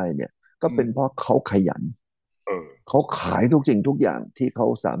องได้เนี่ย ก็เป็นเพราะเขาขยันเออเขาขายทุกสิ่งทุกอย่างที่เขา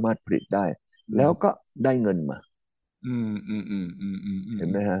สามารถผลิตได้อืมแล้วก็ได้เงินมาอืมอืมอืมอืมอืมอืมอืมเห็น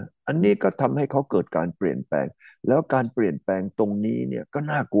ไหมฮะอันนี้ก็ทำให้เขาเกิดการเปลี่ยนแปลงแล้วการเปลี่ยนแปลงตรงนี้เนี่ยก็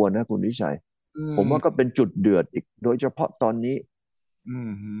น่ากลัวนะคุณวิชัยอืผมว่าก็มเป็นจุดเดือดอีกโดยเฉพาะตอนนี้อื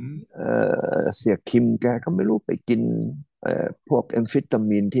มอืมเสียคิมแกก็ไม่รู้ไปกินพวกแอมเฟตา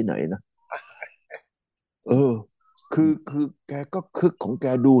มีนที่ไหนนะเออคือแกก็คึกของแก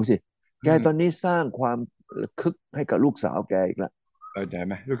ดูสิแกตอนนี้สร้างความคึกให้กับลูกสาวแกอีกแล้ว เข้าใจไ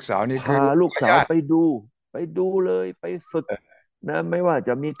หมลูกสาวนี่พาคือลูกสาวญาติไปดูเลยไปฝึกนะไม่ว่าจ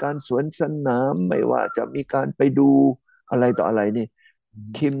ะมีการสวนสนามไม่ว่าจะมีการไปดูอะไรต่ออะไรนี่อื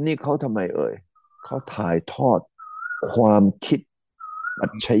คิมมนี่เขาทำไมเอ่ยเขาถ่ายทอดความคิดปรั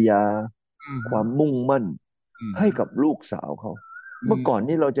ชญาอืมความมุ่งมั่นอืมให้กับลูกสาวเขาอืมเมื่อก่อน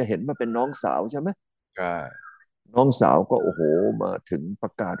นี่เราจะเห็นว่าเป็นน้องสาวใช่ไหม ใช่น้องสาวก็โอ้โหมาถึงปร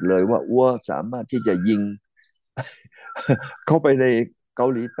ะกาศเลยว่าอ้วสามารถที่จะยิงเข้าไปในเกา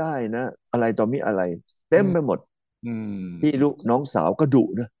หลีใต้นะอะไรต่อมีอะไรอืเต็มมไปหมดอืที่มลูกน้องสาวก็ดุ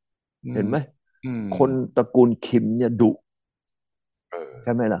นะอืมเห็นไหมอืมคนตระกูลคิมเนี่ยดุเออใ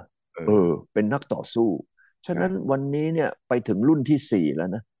ช่ไหมล่ะเออเออเป็นนักต่อสู้ฉะนั้นใช่วันนี้เนี่ยไปถึงรุ่นที่สี่แล้ว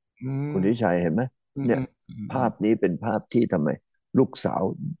นะอืมคุณทิชัยเห็นไหมเนี่ยอืมอืมอืมอืภามพนี้เป็นภาพที่ทำไมลูกสาว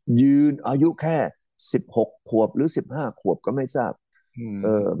ยืนอายุแค่16 ขวบหรือ15 ขวบก็ไม่ทราบอืเอ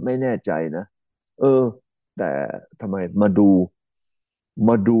อมไม่แน่ใจนะเออแต่ทำไมมาดู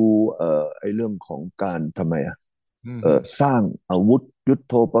ไอ้เรื่องของการทำไมอืมสร้างอาวุธยุท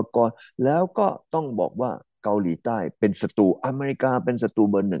โธปกรณ์แล้วก็ต้องบอกว่าเกาหลีใต้เป็นศัตรูอเมริกาเป็นศัตรู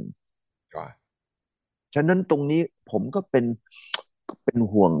เบอร์ 1ใช่ฉะนั้นตรงนี้ผมก็เป็น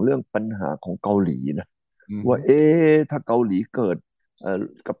ห่วงเรื่องปัญหาของเกาหลีนะอืมว่าถ้าเกาหลีเกิด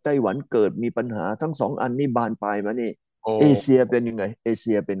กับไต้หวันเกิดมีปัญหาทั้งสองอันนี่บานปลายมานี่โอ้เอเชียเป็นยังไงเอเ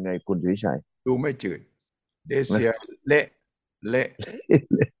ชียเป็นไงคุณวิชัยดูไม่จืดเดนะ เซียเละเละ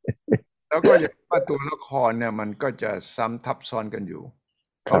แล้วก็อย่างว่าตัวละครเนี่ยมันก็จะซ้ำทับซ้อนกันอยู่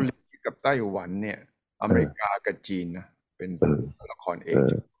คเกาหลีรับกับไต้หวันเนี่ยอเมริเออกากับจีนนะเป็นเออตัวละครเอเออก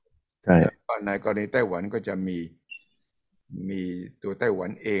ใช่ไหมใช่แล้วก็ในกรณีไต้หวันก็จะมีตัวไต้หวัน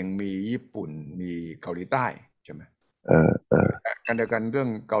เองมีญี่ปุ่นมีเกาหลีใต้ใช่ไหมเออเออกันเดียวกันเรื่อง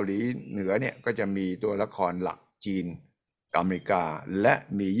เกาหลีเหนือเนี่ยก็จะมีตัวละครหลักจีนอเมริกาและ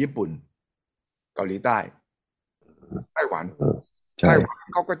มีญี่ปุ่นเกาหลีใต้ไต้หวันเออใช่ไต้หวัน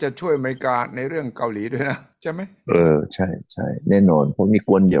เขาก็จะช่วยอเมริกาในเรื่องเกาหลีด้วยนะใช่ไหมเออใช่ใช่แน่นอนผมมีก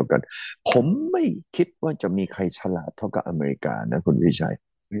วนเดียวกันผมไม่คิดว่าจะมีใครฉลาดเท่ากับอเมริกานะคุณวิชัย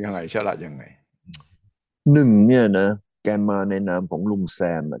ยังไงฉลาดยังไงหนึ่งเนี่ยนะแกมาในนามของลุงแซ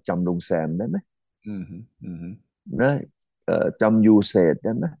มอะจำลุงแซมได้ไหม อืมฮึอืมฮึนะจำยูเศษไ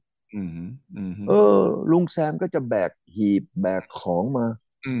ด้ไหมอืมฮึอืมฮึเออลุงแซมก็จะแบกหีบแบกของมา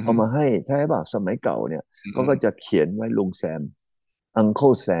อืมฮึเอามาให้ใช่ป่ะสมัยเก่าเนี่ยอืมเขาก็จะเขียนไว้ลุงแซม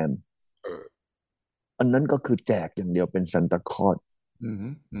Uncle Sam เอออันนั้นก็คือแจกอย่างเดียวเป็นซันตาคลอสอืมฮึ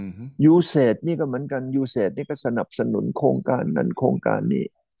อืมฮึยูเศษนี่ก็เหมือนกันยูเศษนี่ก็สนับสนุนโครงการนั้นโครงการนี้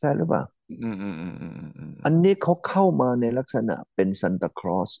ใช่หรือเปล่าอืมอืมอืมอืมอืมอันนี้เขาเข้ามาในลักษณะเป็นซันตาคล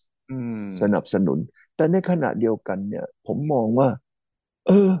อสอืมสนับสนุนแต่ในขณะเดียวกันเนี่ยผมมองว่า เ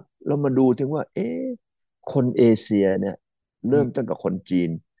ออเรามาดูถึงว่าคนเอเชียเนี่ยอืเริ่มมตั้งแต่คนจีน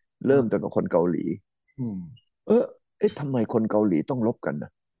อืเริ่มมตั้งแต่คนเกาหลีอืมเออทำไมคนเกาหลีต้องลบกันน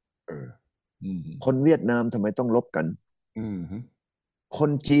ะเอออืมฮึคนเวียดนามทำไมต้องลบกันอืมฮึคน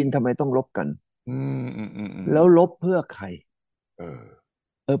จีนทำไมต้องลบกันอืมอืมอืมอืมแล้วลบเพื่อใครเ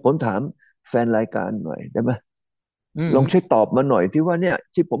ออผมถามแฟนรายการหน่อยได้ไหมอืมฮึลองช่วยตอบมาหน่อยที่ว่าเนี่ย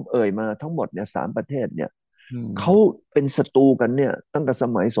ที่ผมเอ่ยมาทั้งหมดเนี่ย3 ประเทศเนี่ยอืมเขาเป็นศัตรูกันเนี่ยตั้งแต่ส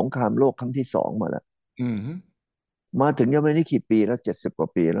มัยสงครามโลกครั้งที่2มาแล้วอืมฮึมาถึงยังไม่ได้กี่ปีแล้ว70 กว่า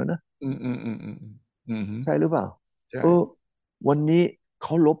ปีแล้วนะ อืมอืมอืมอืมอืมฮึใช่หรือเปล่าใช่เออวันนี้เข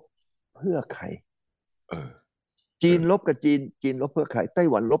าลบเพื่อใครเออเอจีนอลบกับจีนจีนลบเพื่อใครไต้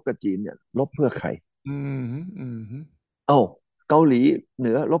หวันลบกับจีนเนี่ยลบเพื่อใครอืมฮึอืมฮึเอ้าเกาหลีเห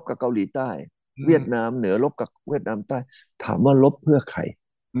นือลบกับเกาหลีใต้อืมเวียดนามเหนือลบกับเวียดนามใต้ถามว่าลบเพื่อใคร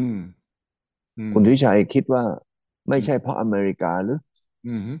อืมอืมคุณทิชัยคิดว่าไม่อืมใช่เพราะอเมริกาหรือ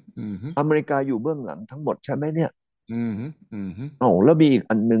อืมฮึอืมฮึอเมริกาอยู่เบื้องหลังทั้งหมดใช่ไหมเนี่ยอืมฮึอืมฮึเอ้าแล้วมีอีก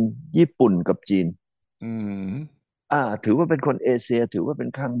อันหนึงญี่ปุ่นกับจีนอืมถือว่าเป็นคนเอเชียถือว่าเป็น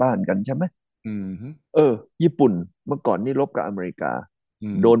ข้างบ้านกันใช่ไหม อืมฮึเออญี่ปุ่นเมื่อก่อนนี่รบกับอเมริกาอื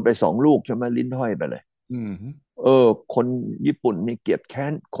มโดนไป2 ลูกใช่ไหมลิ้นห้อยไปเลยอืมฮึคนญี่ปุ่นนี่เกลียดแค้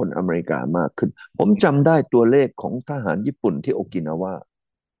นคนอเมริกามากขึ้นผมจำได้ตัวเลขของทหารญี่ปุ่นที่โอกินาวา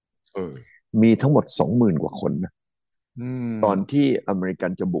เออมีทั้งหมด20,000 กว่าคนนะอืตอนมที่อเมริกั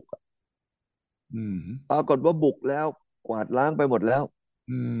นจะบุกอะอืมฮึปรากฏว่าบุกแล้วกวาดล้างไปหมดแล้วอื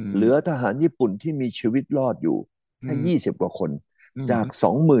อืมเหลือทหารญี่ปุ่นที่มีชีวิตรอดอยู่อืแค่ม20 กว่าคนอืมจาก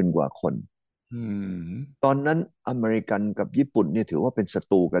20,000 กว่าคนอืมตอนนั้นอเมริกันกับญี่ปุ่นเนี่ยถือว่าเป็นศั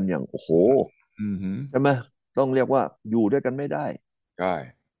ตรูกันอย่างโอ้โหอืมอืมใช่ไหมต้องเรียกว่าอยู่ด้วยกันไม่ได้ใช่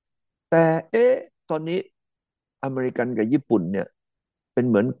แต่เอ๊ะตอนนี้อเมริกันกับญี่ปุ่นเนี่ยเป็น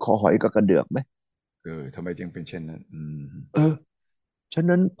เหมือนคอหอยกับกระเดือกไหมทำไมจึงเป็นเช่นนั้นเออฉะ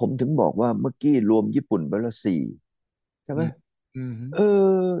นั้นผมถึงบอกว่าเมื่อกี้รวมญี่ปุ่นไปแล้ว4ใช่ไหมอืมอืมเอ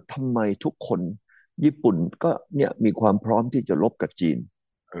อทำไมทุกคนญี่ปุ่นก็เนี่ยมีความพร้อมที่จะรบกับจีน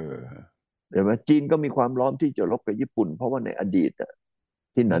เออเห็นไหมจีนก็มีความพร้อมที่จะรบกับญี่ปุ่นเพราะว่าในอดีตอะ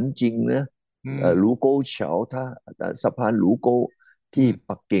ที่หนันจิงนะอืมหลูโกวเฉาท่าสะพานหลูโกวที่อืม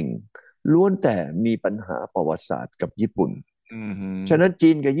ปักกิ่งล้วนแต่มีปัญหาประวัติศาสตร์กับญี่ปุ่นอืมอืมฉะนั้นจี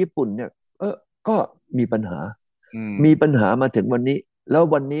นกับญี่ปุ่นเนี่ยก็มีปัญหาอืมมีปัญหามาถึงวันนี้แล้ว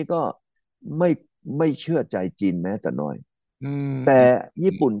วันนี้ก็ไม่ไม่เชื่อใจจีนแม้แต่น้อยอืมแต่อืม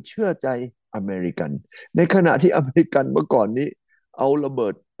ญี่ปุ่นเชื่อใจอเมริกันในขณะที่อเมริกันเมื่อก่อนนี้เอาระเบิ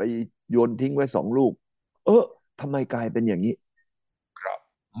ดไปโยนทิ้งไว้2 ลูกเออทำไมกลายเป็นอย่างนี้ครับ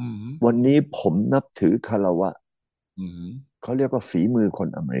อืมวันนี้ผมนับถือคารวะอืมเขาเรียกว่าฝีมือคน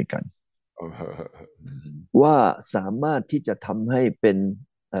อเมริกันเอออืมว่าสามารถที่จะทำให้เป็น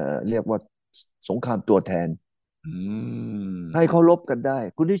เรียกว่าสงครามตัวแทนอืให้มเขารบกันได้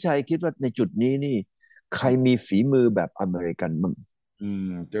คุณทิชัยคิดว่าในจุดนี้นี่ใครมีฝีมือแบบอเมริกันมั่ง อืม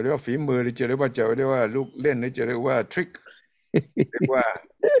จะเรียกว่าฝีมือหรือจะเรียกว่าลูกเล่นหรือจะเรียกว่าทริคเรียกว่า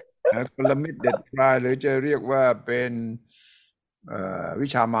กลเม็ดเด็ดปลายหรือจะเรียกว่าเป็นวิ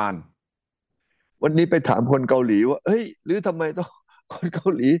ชามารวันนี้ไปถามคนเกาหลีว่าเฮ้ยหรือทำไมต้องคนเกา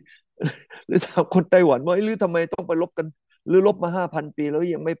หลีหรือถามคนไต้หวันว่าเฮ้ยหรือทำไมต้องไปรบกันหรือรบมา5,000 ปีแล้ว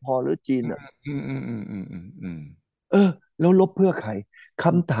ยังไม่พอหรือจีนอ่ะอืมอืมอืมอืมอืมอืมเออแล้วรบเพื่อใครค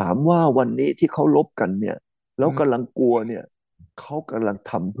ำถามว่าวันนี้ที่เขารบกันเนี่ยแล้วอืมกำลังกลัวเนี่ยเขากำลัง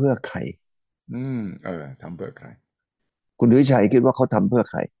ทำเพื่อใครอืมทำเพื่อใครคุณดุยชัยคิดว่าเขาทำเพื่อ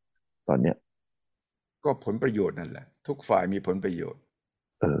ใครตอนเนี้ยก็ผลประโยชน์นั่นแหละทุกฝ่ายมีผลประโยชน์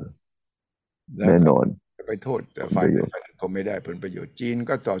เออแล้วก็แน่นอนจะไปโทษผแต่ฝ่ายลประโยชน์ใดฝ่ายหนึ่งคงไม่ได้ผลประโยชน์จีน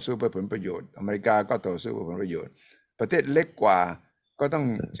ก็ต่อสู้เพื่อผลประโยชน์อเมริกาก็ต่อสู้เพื่อผลประโยชน์ประเทศเล็กกว่าก็ต้อง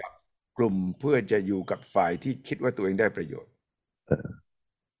จับกลุ่มเพื่อจะอยู่กับฝ่ายที่คิดว่าตัวเองได้ประโยชน์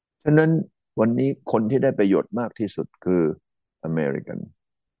ฉะนั้นวันนี้คนที่ได้ประโยชน์มากที่สุดคืออเมริกัน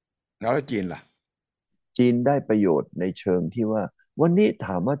แล้วจีนล่ะจีนได้ประโยชน์ในเชิงที่ว่าวันนี้ถ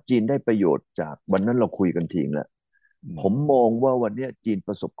ามว่าจีนได้ประโยชน์จากวันนั้นเราคุยกันทิ้งแล้วอืมผมมองว่าวันนี้จีนป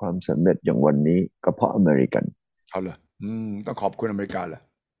ระสบความสำเร็จอย่างวันนี้ก็เพราะอเมริกันเอาเลยต้องขอบคุณอเมริกาเหรอ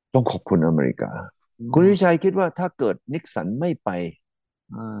ต้องขอบคุณอเมริกาอืคุณวิชัมยคิดว่าถ้าเกิดนิกสันไม่ไป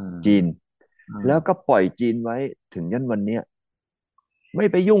อืจีนมอืมแล้วก็ปล่อยจีนไว้ถึงยันวันเนี้ยไม่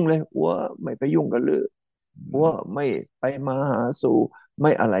ไปยุ่งเลยอัวไม่ไปยุ่งกันเลยอัวไม่ไปมาหาสู่ไ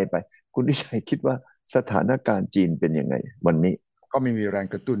ม่อะไรไปคุณวิชัยคิดว่าสถานการณ์จีนเป็นยังไงวันนี้ก็ไม่มีแรง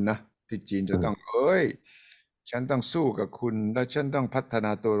กระตุ้นนะที่จีนจะต้องฉันต้องสู้กับคุณและฉันต้องพัฒน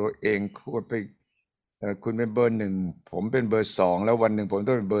าตัวเราเองคุณไปคุณเป็นเบอร์หนึ่งผมเป็นเบอร์สองแล้ววันหนึ่งผม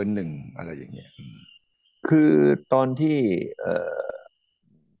ต้องเป็นเบอร์หนึ่งอะไรอย่างเงี้ยคือตอนที่เอ่อ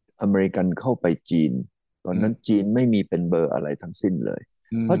อเมริกันเข้าไปจีนตอนอืมนั้นจีนไม่มีเป็นเบอร์อะไรทั้งสิ้นเลย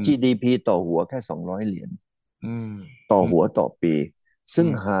อืเพราะ ม GDP ต่อหัวแค่200 เหรียญอืมต่ออืมหัวต่อปีซึ่งอื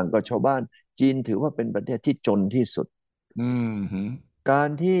มห่างกับชาวบ้านจีนถือว่าเป็นประเทศที่จนที่สุดอืมอืมการ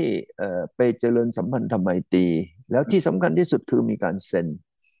ที่ไปเจริญสัมพันธไมตรีแล้วที่สำคัญที่สุดคือมีการเซ็น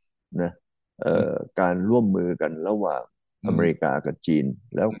นะอืมการร่วมมือกันระหว่างอเมริกากับจีน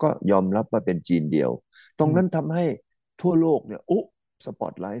แล้วก็ยอมรับว่าเป็นจีนเดียวตรงนั้นทำให้ทั่วโลกเนี่ยสปอ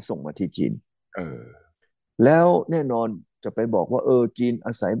ตไลท์ส่งมาที่จีน เออแล้วแน่นอนจะไปบอกว่าจีนอ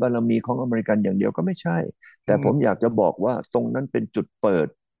าศัยบารมีของอเมริกันอย่างเดียวก็ไม่ใช่แต่อืมผมอยากจะบอกว่าตรงนั้นเป็นจุดเปิด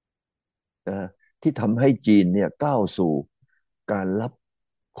นะฮะที่ทำให้จีนเนี่ยก้าวสู่การรับ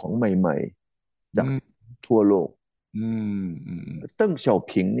ของใหม่ๆจากอืมทั่วโลกอืมอืมเติ้งเฉา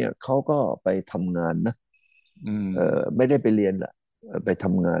ผิงเนี่ยเขาก็ไปทำงานนะอืมไม่ได้ไปเรียนละไปท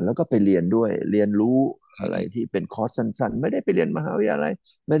ำงานแล้วก็ไปเรียนด้วยเรียนรู้อะไรอืมที่เป็นคอร์สสั้นๆไม่ได้ไปเรียนมหาวิทยาลัย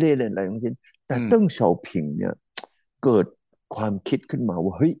ไม่ได้เรียนอะไรทั้งสิ้นแต่อืมเติ้งเฉาผิงเนี่ยเกิดความคิดขึ้นมา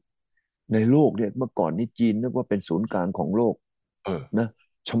ว่าเฮ้ยในโลกเนี่ยเมื่อก่อนนี้จีนนึกว่าเป็นศูนย์กลางของโลกเออนะ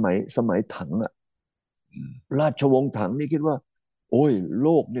สมัยถังอะอืม ราชวงศ์ถังนี่คิดว่าโอ้ยโล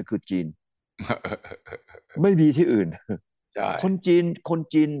กเนี่ยคือจีนไม่มีที่อื่น ใช่คน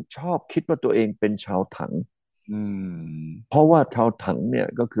จีนชอบคิดว่าตัวเองเป็นชาวถังอืมเพราะว่าชาวถังเนี่ย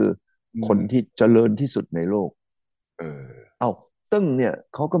ก็คืออืมคนที่เจริญที่สุดในโลกเออเอาตึ้งเนี่ย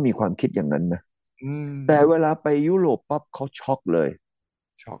เขาก็มีความคิดอย่างนั้นนะอืมแต่เวลาไปยุโรปปั๊บเขาช็อกเลย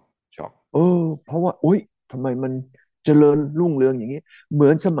ช็อกช็อกเพราะว่าอุ๊ยทำไมมัน เจริญรุ่งเรืองอย่างนี้เหมื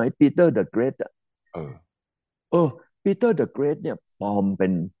อนสมัยปีเตอร์เดอะเกรทอ่ะเออเออปีเตอร์เดอะเกรทเนี่ยปลอมเป็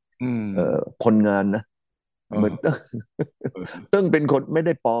นอืมคนงานนะเออเหมือนเติ้ง เออ เติ้งเป็นคนไม่ไ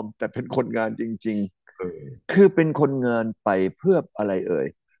ด้ปลอมแต่เป็นคนงานจริงเออๆคือเป็นคนงานไปเพื่ออะไรเอ่ย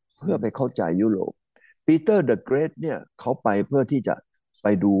อืเพื่อมไปเข้าใจยุโรปปีเตอร์เดอะเกรทเนี่ยเขาไปเพื่อที่จะไป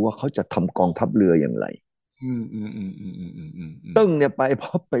ดูว่าเขาจะทำกองทัพเรืออย่างไรอืมอืมอืมอืมอืมอืมอืมอืมเติ้งเนี่ยไปเพร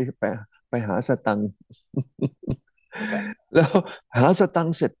าะไปหาสตังค์ แล้วหาสตัง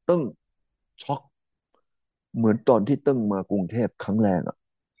ค์เสร็จเติ้งช็อกเหมือนตอนที่เติ้งมากรุงเทพครั้งแรกอ่ะ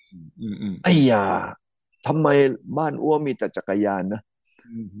อืมอืมอืมไอ้ยาทำไมบ้านอ้วมีแต่จักรยานนะ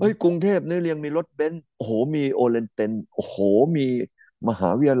อืมเฮ้ยกรุงเทพเนี่ยเรียงมีรถเบนซ์โอ้โหมีโอเรนเตนโอ้โหมีมหา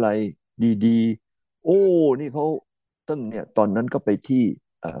วิทยาลัยดีๆโอ้นี่เขาเติ้งเนี่ยตอนนั้นก็ไปที่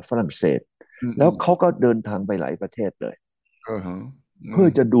ฝรั่งเศสอืมอืมแล้วเขาก็เดินทางไปหลายประเทศเลยเออฮะอืมเพื่อ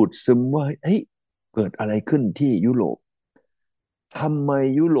จะดูดซึมว่าเฮ้ยเกิดอะไรขึ้นที่ยุโรปทำไม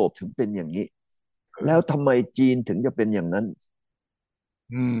ยุโรปถึงเป็นอย่างนี้ เออแล้วทำไมจีนถึงจะเป็นอย่างนั้น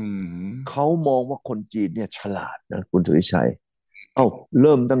อืมเขามองว่าคนจีนเนี่ยฉลาดนะคุณสุริชัยเอ้าเ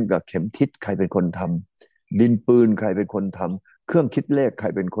ริ่มตั้งแต่เข็มทิศใครเป็นคนทำดินปืนใครเป็นคนทำเครื่องคิดเลขใคร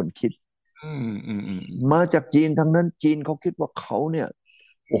เป็นคนคิดอืมอืมอืมมาจากจีนทั้งนั้นจีนเขาคิดว่าเขาเนี่ย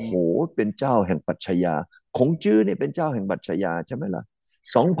โอ้โหอืมเป็นเจ้าแห่งปรัชญาคงจื้อเนี่ยเป็นเจ้าแห่งปรัชญาใช่ไหมล่ะ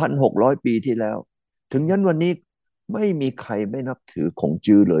2,600 ปีที่แล้วถึงยันวันนี้ไม่มีใครไม่นับถือคง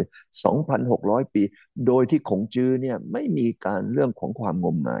จื้อเลย2,600 ปีโดยที่คงจื้อเนี่ยไม่มีการเรื่องของความง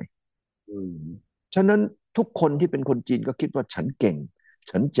มงาย อืมฉะนั้นทุกคนที่เป็นคนจีนก็คิดว่าฉันเก่ง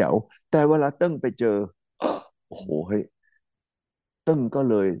ฉันแจ๋วแต่เวลาเติ้งไปเจอโอ้โหเฮ้ยเติ้งก็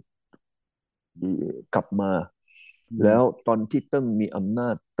เลยกลับมาอืมแล้วตอนที่เติ้งมีอำนา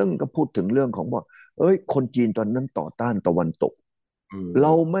จเติ้งก็พูดถึงเรื่องของว่าเอ้ยคนจีนตอนนั้นต่อต้านตะวันตกเอเร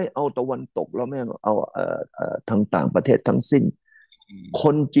าอไม่เอาตะวันตกเราไม่เอาทางต่างประเทศทั้งสิ้นอืมค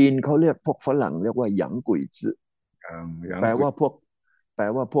นจีนเขาเรียกพวกฝรั่งเรียกว่าหยางกุยจื้อ อย่างแปลกุย ว่าพวกแปล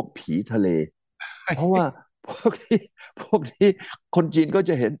ว่าพวกผีทะเลเพราะว่าพวกที่พวกที่คนจีนก็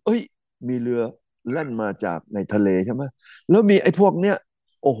จะเห็นเอ้ยมีเรือแล่นมาจากในทะเลใช่ไหมแล้วมีไอ้พวกเนี้ย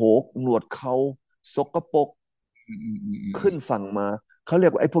โอ้โหหนวดเขาสกปรกอืมอืมอืมอืมอืขึ้นมฝั่งมาเขาเรีย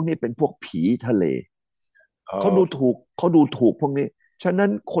กว่าไอ้พวกนี้เป็นพวกผีทะเลเอเขาอดูถูกพวกนี้ฉะนั้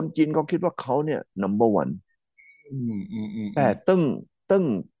นคนจีนเขาคิดว่าเขาเนี่ย number one อืมอืมอืมอืแต่มตึ้ง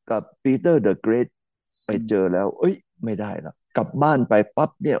กับปีเตอร์เดอะเกรทไปอืมเจอแล้วเอ้ยไม่ได้ละกลับบ้านไปปั๊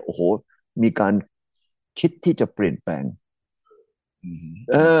บเนี่ยโอ้โหมีการคิดที่จะเปลี่ยนแปลงอืม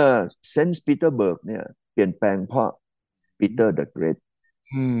เออืมอเซนต์ปีเตอร์เบิร์กเนี่ยเปลี่ยนแปลงเพราะปีเตอร์เดอะเกรท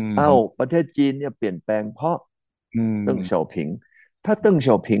อืเอ้ามประเทศจีนเนี่ยเปลี่ยนแปลงเพราะอืเติ้งมเฉาผิงถ้าเติ้งเฉ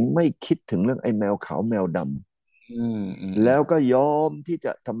าผิงไม่คิดถึงเรื่องไอ้แมวขาวแมวดอืมอืมำแล้วก็ยอมที่จ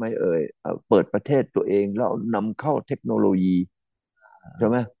ะทำไมเอ่ยเปิดประเทศตัวเองแล้วนำเข้าเทคโนโลยี ใช่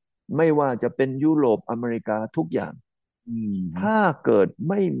ไหมไม่ว่าจะเป็นยุโรปอเมริกาทุกอย่างอืถ้ามเกิด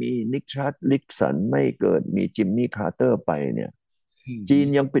ไม่มีนิกชัดลิกสันไม่เกิดมีจิมมี่คาร์เตอร์ไปเนี่ยอืจีน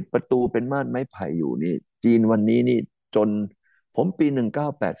มยังปิดประตูเป็นม่านไม้ไผ่อยู่นี่จีนวันนี้นี่จนผมปี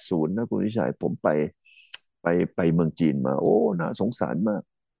1980นะคุณวิชัยผมไปไปเมืองจีนมาโอ้น่าสงสารมาก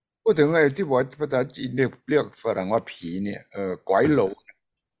พูดถึงไอ้ที่บอกภาษาจีนเรียกฝรั่งว่าผีเนี่ยกวายโหล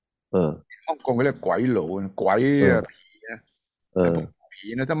เออฮ่องกงก็เรียกกวายโหลกวายเออผีนะเออไอ้พวกผี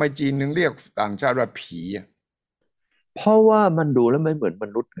นะทำไมจีนนึงเรียกต่างชาติว่าผีอ่ะ เพราะว่ามันดูแล้วไม่เหมือนม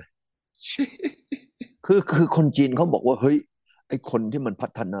นุษย์ไงคือคนจีนเขาบอกว่าเฮ้ยไอ้คนที่มันพั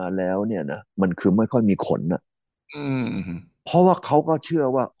ฒนาแล้วเนี่ยนะมันคือไม่ค่อยมีขนนะ อืมเพราะว่าเขาก็เชื่อ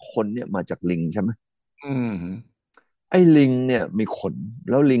ว่าคนเนี่ยมาจากลิงใช่ไหมอืมไอ้ลิงเนี่ยมีขน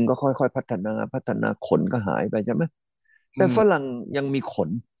แล้วลิงก็ค่อยๆพัฒนาขนก็หายไปใช่ไหมอืมแต่ฝรั่งยังมีขน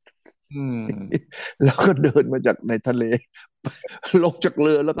อืม แล้วก็เดินมาจากในทะเลลงจากเ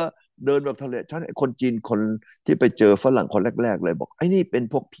รือแล้วก็เดินแบบทะเลท่านไอ้คนจีนคนที่ไปเจอฝรั่งคนแรกๆเลยบอกไอ้นี่เป็น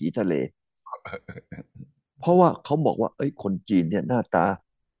พวกผีทะเลเพราะว่าเขาบอกว่าเอ้ยคนจีนเนี่ยหน้าตา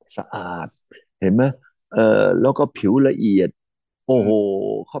สะอาดเห็นไหมแล้วก็ผิวละเอียดโอ้โหอืม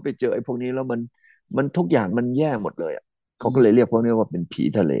เขาไปเจอไอ้พวกนี้แล้วมันทุกอย่างมันแย่หมดเลยอ่ะอืมเขาก็เลยเรียกพวกนี้ว่าเป็นผี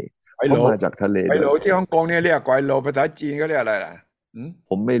ทะเลไกวโหลเพราะมาจากทะเลไกวโดยโหลที่ฮ่องกงเนี่ยเรียกไกวโหลภาษาจีนก็เรียกอะไรล่ะอืม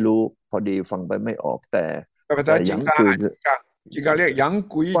ผมไม่รู้พอดีฟังไปไม่ออกแต่แต่ภาษาแต่หจีนกลางยางกุย จีนกลางเรียกหยาง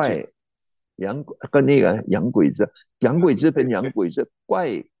กุย怪จือ洋ก็นี่ไง洋鬼子洋鬼子เป็น洋鬼子怪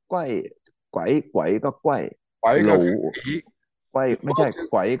ไกวก็ไกวไกวโหลก็คือผีไกวโหลไม่ใช่ก็คือ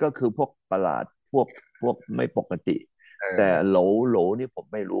ไกวก็คือพวกประหลาดพวกไม่ปกติเอแต่อโหลนี่ผม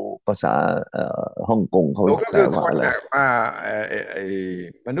ไม่รู้ภาษาฮ่องกงเขาโหลก็แปลคือคว่าอะไรนน่ะไอ้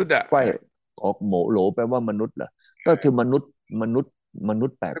มนุษย์อ่ะไกวออกโหลแปลว่ามนุษย์เหรอก็คือมนุษย์มนุษ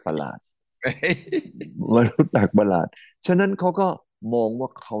ย์แปลกประหลาด มนุษย์แปลกประหลาดฉะนั้นเขาก็มองว่า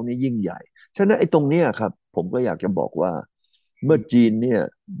เขานี่ยิ่งใหญ่ฉะนั้นไอ้ตรงเนี้ยครับผมก็อยากจะบอกว่าเมื่อจีนเนี่ย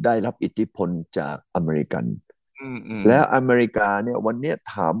ได้รับอิทธิพลจากอเมริกันอืมอืมแล้วอเมริกาเนี่ยวันเนี้ย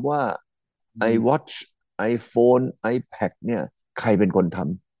ถามว่า อืม iWatch iPhone iPad เนี่ยใครเป็นคนท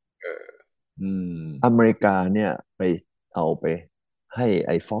อืมำอเมริกาเนี่ยไปเอาไปให้ไ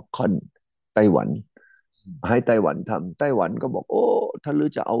อ้ฟ็อกคอนไต้หวันให้ไต้หวันทำไต้หวันก็บอกโอ้ถ้าลือ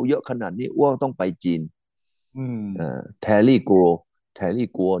จะเอาเยอะขนาดนี้อ้วต้องไปจีน อืมแทรี่กั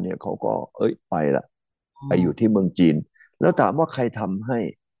วเนี่ยเขาก็ไปละไปอยู่ที่เมืองจีนแล้วถามว่าใครทำให้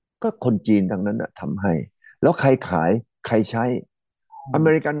ก็คนจีนทั้งนั้นนะทำให้แล้วใครขายใครใช้อเม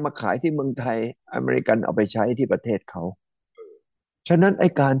ริกันมาขายที่เมืองไทยอเมริกันเอาไปใช้ที่ประเทศเขาฉะนั้นไอ้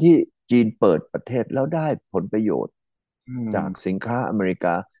การที่จีนเปิดประเทศแล้วได้ผลประโยชน์อืมจากสินค้าอเมริก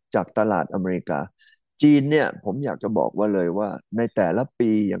าจากตลาดอเมริกาจีนเนี่ยผมอยากจะบอกว่าเลยว่าในแต่ละ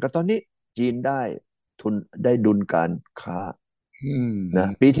ปีอย่างก็ตอนนี้จีนได้ทุนได้ดุลการค้า อืนะม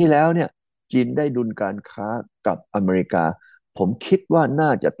ปีที่แล้วเนี่ยจีนได้ดุลการค้ากับอเมริกาผมคิดว่าน่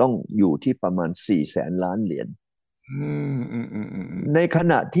าจะต้องอยู่ที่ประมาณ400,000,000,000 เหรียญอืมอืมอืมอืมอืมในข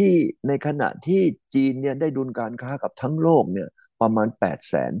ณะที่จีนเนี่ยได้ดุลการค้ากับทั้งโลกเนี่ยประมาณ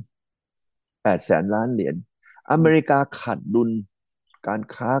800,000,000,000 เหรียญอเมริกาขาดดุลการ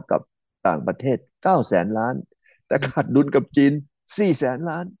ค้ากับต่างประเทศ900,000,000,000แต่ขาดดุลกับจีน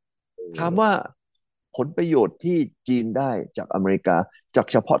400,000,000,000ถามว่าผลประโยชน์ที่จีนได้จากอเมริกาจาก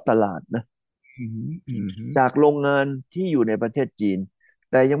เฉพาะตลาดนะ อืมอืมจากโรงงานที่อยู่ในประเทศจีน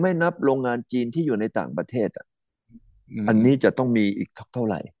แต่ยังไม่นับโรงงานจีนที่อยู่ในต่างประเทศอ่ะอันนี้จะต้องมีอีกเท่า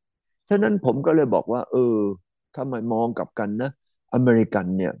ไหร่ฉะนั้นผมก็เลยบอกว่าถ้ามามองกลับกันนะอเมริกัน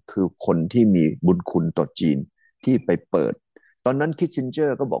เนี่ยคือคนที่มีบุญคุณต่อจีนที่ไปเปิดตอนนั้นคิสซินเจอ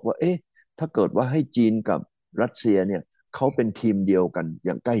ร์ก็บอกว่าเอ๊ะถ้าเกิดว่าให้จีนกับรัสเซียเนี่ยเขาเป็นทีมเดียวกันอ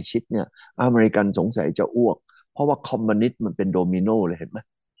ย่างใกล้ชิดเนี่ยอเมริกันสงสัยจะอ้วกเพราะว่าคอมมิวนิสต์มันเป็นโดมิโนเลยเห็นไหม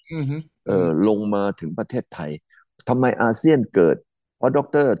อืมอืมลงมาถึงประเทศไทยทำไมอาเซียนเกิดเพราะด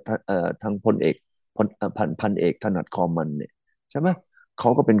รทางพลเอกพันเอกถนัดคอมันเนี่ยใช่ไหมเขา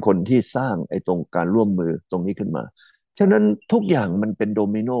ก็เป็นคนที่สร้างไอ้ตรงการร่วมมือตรงนี้ขึ้นมาฉะนั้นทุกอย่างมันเป็นโด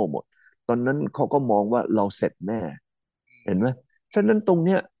มิโนหมดตอนนั้นเขาก็มองว่าเราเสร็จแน่เห็นไหมฉะนั้นตรงเ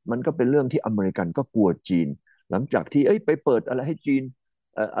นี้ยมันก็เป็นเรื่องที่อเมริกันก็กลัวจีนหลังจากที่ไปเปิดอะไรให้จีน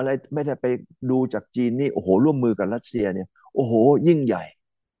อะไรไม่ได้ไปดูจากจีนนี่โอ้โหร่วมมือกับรัสเซียเนี่ยโอ้โหยิ่งใหญ่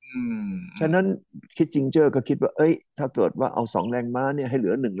อืมอืมฉะนั้นคิดจิงเจอร์ก็คิดว่าถ้าเกิดว่าเอา2 แรงม้าเนี่ยให้เหลื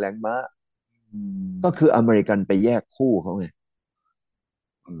อ1 แรงม้าอืก็คืออเมริกันไปแยกคู่เขาไง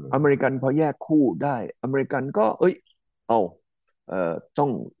อเมมริกันพอแยกคู่ได้อเมริกันก็เอาต้อ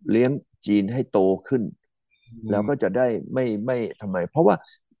งเลี้ยงจีนให้โตขึ้นแล้วก็จะได้ไม่ทำไมเพราะว่า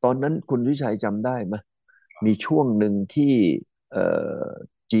ตอนนั้นคุณวิชัยจำได้ไหมมีช่วงหนึ่งที่เอ่อ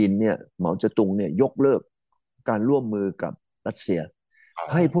จีนเนี่ยเหมาเจ๋อตุงเนี่ยยกเลิกการร่วมมือกับรัสเซีย อ่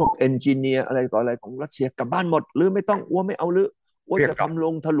ให้พวากเอนจิเนียร์อะไรต่ออะไรของรัสเซียกลับบ้านหมดหรือไม่ต้องอ้วไม่เอาหรืออ้วเรียกกลับจะทำโร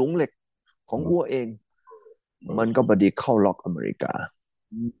งถลุงเหล็กของอ้วเองเออมันก็พอดีเข้าล็อกอเมริกา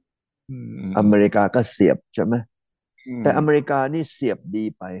อืมอืมอือมเมริกาก็เสียบใช่ไหมอืมแต่อเมริกานี่เสียบดี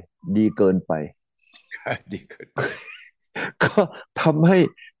ไปดีเกินไป ดีเกิน ก็ทำให้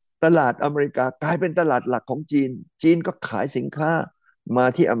ตลาดอเมริกากลายเป็นตลาดหลักของจีนจีนก็ขายสินค้ามา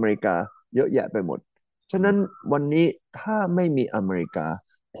ที่อเมริกาเยอะแยะไปหมดฉะนั้นวันนี้ถ้าไม่มีอเมริกา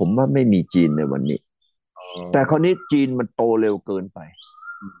ผมว่าไม่มีจีนในวันนี้ อ๋อแต่คราวนี้จีนมันโตเร็วเกินไป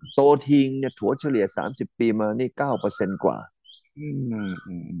โตทิ้งเนี่ยถัวเฉลี่ย30 ปีมานี่9%กว่าอืมอืม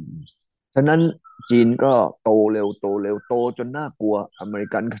อืมอืมฉะนั้นจีนก็โตเร็วโตจนน่ากลัวอเมริ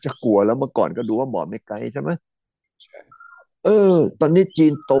กันก็จะกลัวแล้วเมื่อก่อนก็ดูว่าหมอไม่ไกลใช่ไหมตอนนี้จี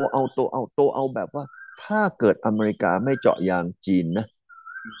นโตเอาแบบว่าถ้าเกิดอเมริกาไม่เจาะยางจีนนะ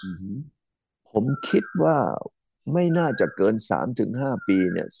อืมผมคิดว่าไม่น่าจะเกิน3 ถึง 5 ปี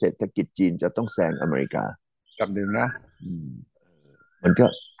เนี่ยเศรษฐกิจจีนจะต้องแซงอเมริกากับหนึ่งนะอืมมันก็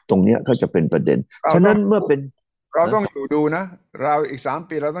ตรงเนี้ยก็จะเป็นประเด็นฉะเราต้องนั้นเมื่อเป็นเรานะ ต้องอยู่ดูนะเราอีก3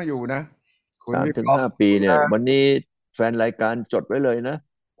 ปีเราต้องอยู่นะคุณสามวิเคราะห์ถึงห้าปีเนี่ยนะวันนี้แฟนรายการจดไว้เลยนะ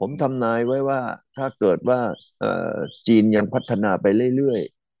ผมทำนายไว้ว่าถ้าเกิดว่าเอ่อจีนยังพัฒนาไปเรื่อย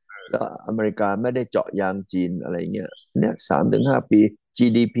ๆแล้วอเมริกาไม่ได้เจาะยางจีนอะไรเงี้ยเนี่ย3 ถึง 5 ปี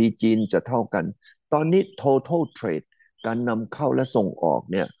GDP จีนจะเท่ากันตอนนี้ total trade การนำเข้าและส่งออก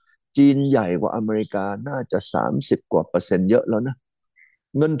เนี่ยจีนใหญ่กว่าอเมริกาน่าจะ30 กว่า% เยอะแล้วนะ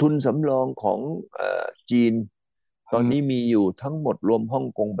เงินทุนสำรองของจีน ตอนอืมนี้มีอยู่ทั้งหมดรวมฮ่อง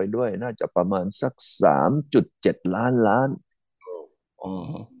กงไปด้วยน่าจะประมาณสัก3.7 ล้านล้านอ๋อ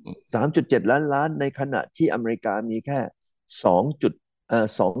3.7 ล้านล้านในขณะที่อเมริกามีแค่2จุด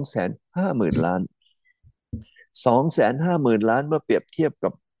250,000,000 ล้าน250,000 ล้านเมื่อเปรียบเทียบกั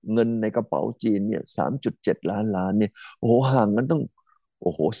บ เงินในกระเป๋าจีนเนี่ย3.7 ล้านล้านเนี่ยโอ้โหห่างกันต้องโ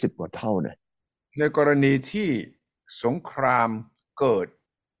อ้โห10 กว่าเท่าเนี่ยในกรณีที่สงครามเกิด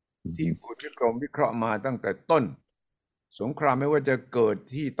ที่คุณวิกรมวิเคราะห์มาตั้งแต่ต้นสงครามไม่ว่าจะเกิด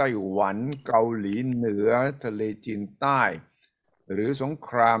ที่ไต้หวันเกาหลีเหนือทะเลจีนใต้หรือสงค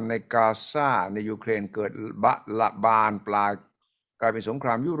รามในกาซาในยูเครนเกิดบานปลายกลายเป็นสงคร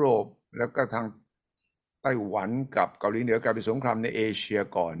ามยุโรปแล้วก็ทางไต้หวันกับเกาหลีเหนือกลายเป็นสงครามในเอเชีย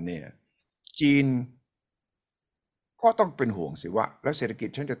ก่อนเนี่ยจีนก็ต้องเป็นห่วงสิว่าแล้วเศรษฐกิจ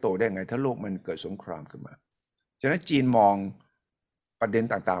ฉันจะโตได้ไงถ้าโลกมันเกิดสงครามขึ้นมาฉะนั้นจีนมองประเด็น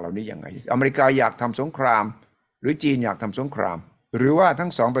ต่างๆเหล่านี้ยังไงอเมริกาอยากทำสงครามหรือจีนอยากทำสงครามหรือว่าทั้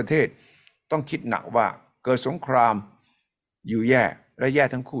งสองประเทศต้องคิดหนักว่าเกิดสงครามอยู่แย่และแย่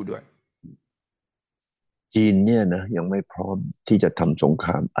ทั้งคู่ด้วยจีนเนี่ยนะยังไม่พร้อมที่จะทำสงคร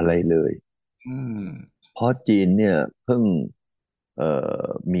ามอะไรเลยอืมเพราะจีนเนี่ยเพิ่ง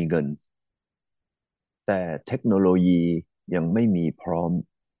มีเงินแต่เทคโนโลยียังไม่มีพร้อม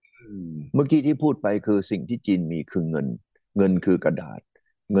อืมเมื่อกี้ที่พูดไปคือสิ่งที่จีนมีคือเงินเงินคือกระดาษ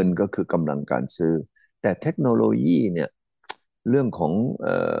เงินก็คือกำลังการซื้อแต่เทคโนโลยีเนี่ยเรื่องของ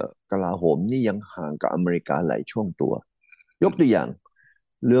กลาโหมนี่ยังห่างกับอเมริกาหลายช่วงตัวยกตัวอย่าง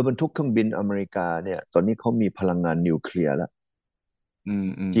เรือบรรทุกเครื่องบินอเมริกาเนี่ยตอนนี้เขามีพลังงานนิวเคลียร์แล้วอืม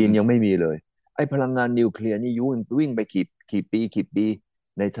อืมจีนยังไม่มีเลยไอ้พลังงานนิวเคลียร์นี่วิ่งไปกี่ปี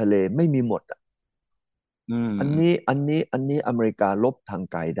ในทะเลไม่มีหมดอ่ะอืมอันนี้อเมริกาลบทาง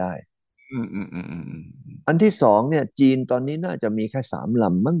ไกลได้ อืมอืมอืมอืมอันที่สองเนี่ยจีนตอนนี้น่าจะมีแค่3 ล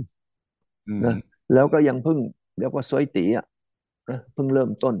ำมั้งอืมนะแล้วก็ยังเพิ่งเรียกว่าซวยตีอ่ะเพิ่งเริ่ม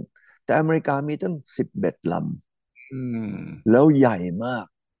ต้นแต่อเมริกามีตั้ง11 ลอืมำแล้วใหญ่มาก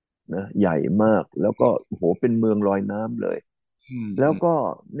นะใหญ่มากแล้วก็โอ้โหเป็นเมืองลอยน้ำเลยอืมอืมแล้วก็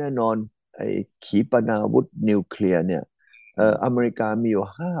แน่นอนไอ้ขีปนาวุธนิวเคลียร์เนี่ยอเมริกามีอยู่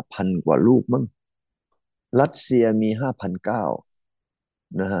5,000 กว่าลูกมั้งรัสเซียมี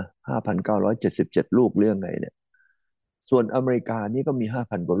5,900นะฮะ5,977 ลูกเรื่องไงเนี่ย ส่วนอเมริกานี่ก็มี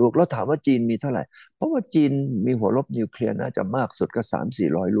5,000 กว่าลูกแล้วถามว่าจีนมีเท่าไหร่เพราะว่าจีนมีหัวรบนิวเคลียร์น่าจะมากสุดก็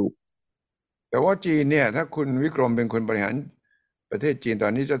300-400 ลูกแต่ว่าจีนเนี่ยถ้าคุณวิกรมเป็นคนบริหารประเทศจีนตอ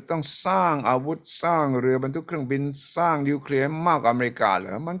นนี้จะต้องสร้างอาวุธสร้างเรือบรรทุกเครื่องบินสร้างนิวเคลียร์มากกว่าอเมริกาเหร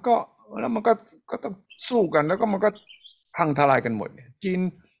อมันก็แล้วมันก็ต้องสู้กันแล้วก็มันก็พังทลายกันหมดเนี่ยจีน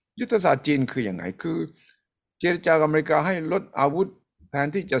ยุทธศาสตร์จีนคืออย่างไงคือเจรจากับอเมริกาให้ลดอาวุธแทน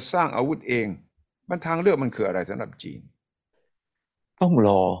ที่จะสร้างอาวุธเองมันทางเลือกมันคืออะไรสำหรับจีนต้องร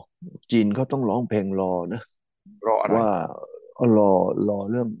อจีนเขาต้องร้องเพลงรอนะรออะไร ว่ารอ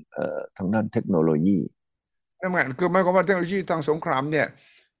เรื่องทางด้านเทคโนโลยีนั่นหมายคือหมายความว่าเทคโนโลยีทางสงครามเนี่ย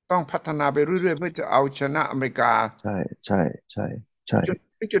ต้องพัฒนาไปเรื่อยๆเพื่อจะเอาชนะอเมริกาใช่ใช่ใช่ใช่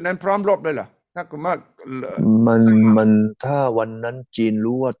จุดนั้นพร้อมรบเลยเหรอถ้าเกิดว่ามันมันถ้าวันนั้นจีน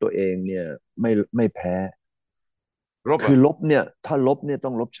รู้ว่าตัวเองเนี่ยไม่แพ้คือรบเหรอลบเนี่ยถ้าลบเนี่ยต้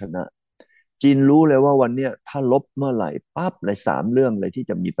องลบชนะ จีนรู้เลยว่าวันเนี้ยถ้าลบเมื่อไหร่ปั๊บเลย3 เรื่องเลยที่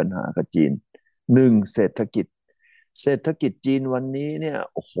จะมีปัญหากับจีน1เศรษฐกิจจีนวันนี้เนี่ย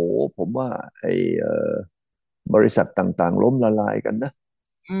โอ้โหผมว่าไอ้บริษัทต่างๆล้มละลายกันนะ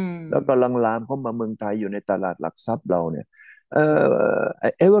อืแล้วก็มลามเข้ามาเมืองไทยอยู่ในตลาดหลักทรัพย์เราเนี่ยไอ้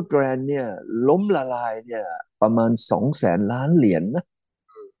เอเวอร์แกรนเนี่ยล้มละลายเนี่ยประมาณ200,000 ล้านเหรียญนะ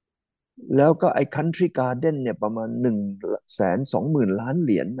แล้วก็ไอ้คันทรีการ์เด้นเนี่ยประมาณ120,000 ล้านเห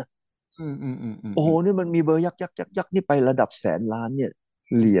รียญนะ อืมอืมอืมอืมโอ้โหอืมนี่มันมีเบอร์ยักษ์นี่ไประดับ100,000 ล้านเนี่ย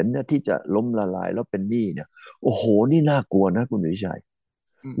เหรียญเนี่ยที่จะล้มละลายแล้วเป็นหนี้เนี่ยโอ้โหนี่น่ากลัวนะคุณวิชัย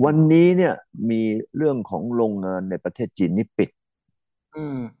อืมวันนี้เนี่ยมีเรื่องของโรงงานในประเทศจีนนี่ปิดอื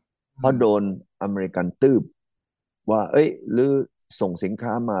มอืมเพราะโดนอเมริกันตืบว่าเอ้ยหรือส่งสินค้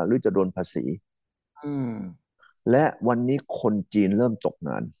ามาหรือจะโดนภาษีอืมและวันนี้คนจีนเริ่มตกง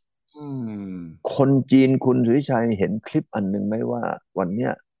าน อืมคนจีนคุณสุริชัยเห็นคลิปอันหนึ่งไหมว่าวันเนี้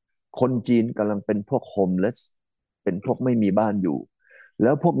ยคนจีนกำลังเป็นพวกโฮมเลสเป็นพวกไม่มีบ้านอยู่แ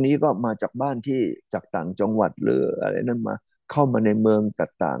ล้วพวกนี้ก็มาจากบ้านที่จากต่างจังหวัดหรืออะไรนั่นมาเข้ามาในเมือง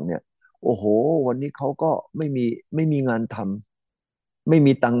ต่างๆเนี่ยโอ้โหวันนี้เขาก็ไม่มีงานทำไม่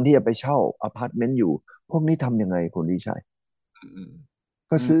มีตังค์ที่จะไปเช่าอพาร์ตเมนต์อยู่พวกนี้ทำยังไงคุณสุริชัยอืม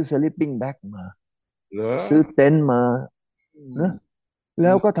ก็อืมซื้อสลิปปิ้งแบ็กมาเหรอซื้อเต็นท์มาอืมนะอืแ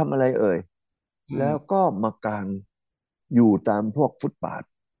ล้วมก็ทำอะไรเอ่ย อืมแล้วก็มากางอยู่ตามพวกฟุตบาท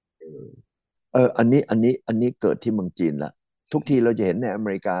เอออันนี้เกิดที่เมืองจีนละทุกทีเราจะเห็นในอเม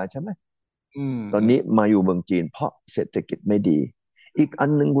ริกาใช่ไหมอืมตอนอืมนี้มาอยู่เมืองจีนเพราะเศรษฐกิจไม่ดีอีกอัน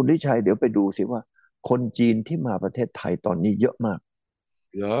หนึ่งคุณทิชัยเดี๋ยวไปดูสิว่าคนจีนที่มาประเทศไทยตอนนี้เยอะมาก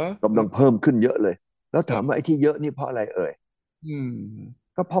เหรอกำลังเพิ่มขึ้นเยอะเลยแล้วเหรอถามว่าไอ้ที่เยอะนี่เพราะอะไรเอ่ยอืม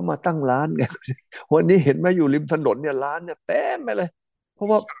ก็เพราะมาตั้งร้านไงวันนี้เห็นไหมอยู่ริมถนนเนี่ยร้านเนี่ยเต็มไปเลย ราะ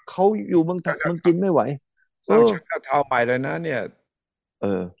ว่าเขาอยู่เมืองจีนไม่ไหวสร้างเออชักเท้าใหม่เลยนะเนี่ยเอ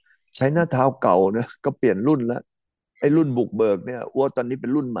อใช้หน้าเท้าเก่านะก็เปลี่ยนรุ่นแล้วไอ้รุ่นบุกเบิกเนี่ยว่าตอนนี้เป็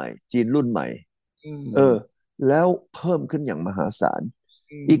นรุ่นใหม่จีนรุ่นใหม่อืเออมแล้วเพิ่มขึ้นอย่างมหาศาล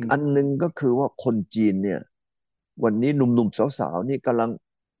อือีกอันมหนึ่งก็คือว่าคนจีนเนี่ยวันนี้หนุ่มๆสาวๆนี่กำลัง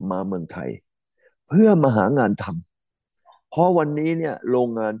มาเมืองไทยเพื่อมาหางานทำเพราะวันนี้เนี่ยโรง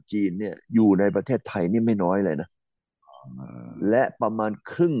งานจีนเนี่ยอยู่ในประเทศไทยนี่ไม่น้อยเลยนะอ่าและประมาณ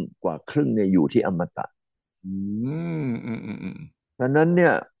ครึ่งกว่าครึ่งเนี่ยอยู่ที่อมตะ อือืมดังนั้นเนี่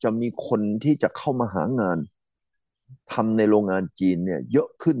ยจะมีคนที่จะเข้ามาหางานทำในโรงงานจีนเนี่ยเยอะ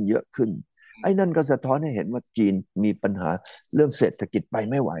ขึ้นไอ้นั่นก็สะท้อนให้เห็นว่าจีนมีปัญหาเรื่องเศรษฐกิจไป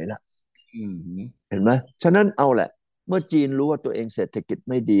ไม่ไหวละอืมเห็นไหมฉะนั้นเอาแหละเมื่อจีนรู้ว่าตัวเองเศรษฐกิจ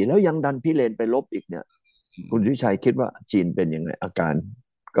ไม่ดีแล้วยังดันพิเรนไปลบอีกเนี่ยคุณวิชัยคิดว่าจีนเป็นยังไงอาการ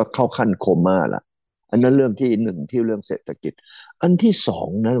ก็เข้าขั้นโคม่าละอันนั้นเรื่องที่หนึ่งที่เรื่องเศรษฐกิจอันที่สอง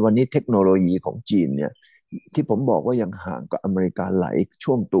นะวันนี้เทคโนโลยีของจีนเนี่ยที่ผมบอกว่ายังห่างกับอเมริกาหลาย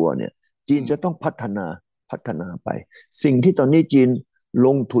ช่วงตัวเนี่ยจีนจะต้องพัฒนาไปสิ่งที่ตอนนี้จีนล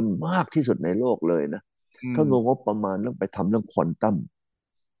งทุนมากที่สุดในโลกเลยนะอืมก็งบประมาณเรื่องไปทำเรื่องควอนตัม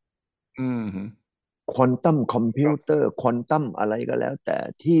อืมควอนตัมคอมพิวเตอร์ควอนตัมอะไรก็แล้วแต่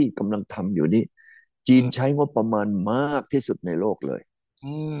ที่กำลังทำอยู่นี่จีนใช้งบประมาณมากที่สุดในโลกเลย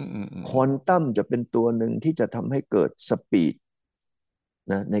ควอนตัมจะเป็นตัวหนึ่งที่จะทำให้เกิดสปีด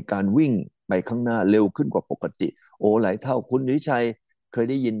นะในการวิ่งไปข้างหน้าเร็วขึ้นกว่าปกติโอ้หลายเท่าคุณวิชัยเคย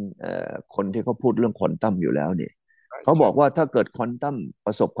ได้ยินคนที่เขาพูดเรื่องควอนตัมอยู่แล้วเนี่ยเขาบอกว่าถ้าเกิดควอนตัมป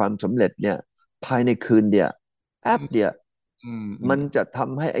ระสบความสำเร็จเนี่ยภายในคืนเดียวแอปเดียวมันจะท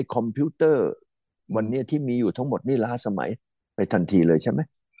ำให้ไอ้คอมพิวเตอร์วันนี้ที่มีอยู่ทั้งหมดนี่ล้าสมัยไปทันทีเลยใช่ไหม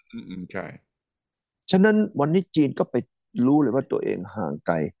ใช่ฉะนั้นวันนี้จีนก็ไปรู้เลยว่าตัวเองห่างไ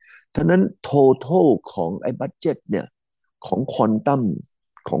กลฉะนั้น total ของไอ้บัดเจ็ตเนี่ยของควอนตัม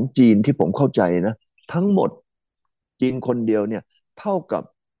ของจีนที่ผมเข้าใจนะทั้งหมดจีนคนเดียวเนี่ยเท่ากับ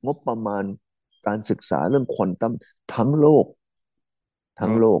งบประมาณการศึกษาเรื่องควอนตัมทั้งโลกทั้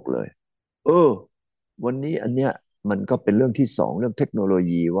งโลกเลยเออวันนี้อันเนี้ยมันก็เป็นเรื่องที่สองเรื่องเทคโนโล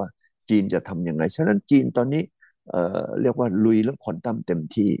ยีว่าจีนจะทำยังไงฉะนั้นจีนตอนนี้เรียกว่าลุยเรื่องควอนตัมเต็ม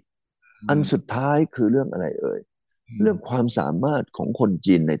ที่อันสุดท้ายคือเรื่องอะไรเอ่ยเรื่องความสามารถของคน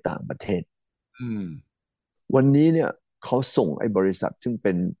จีนในต่างประเทศวันนี้เนี่ยเขาส่งไอ้บริษัทซึ่งเ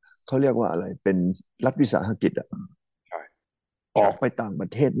ป็นเขาเรียกว่าอะไรเป็นรัฐวิสาหกิจอะใช่อใช่อกไปต่างปร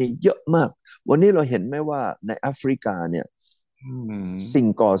ะเทศนี่เยอะมากวันนี้เราเห็นไหมว่าในแอฟริกาเนี่ยอืมสิ่ง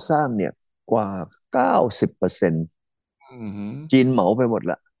ก่อสร้างเนี่ยกว่า90%จีนเหมาไปหมด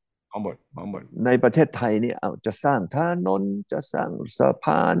ละเอาหมดในประเทศไทยเนี่ยเอาจะสร้างถนนจะสร้างสะพ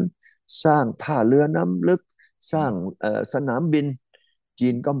านสร้างท่าเรือน้ำลึกสร้างสนามบินจี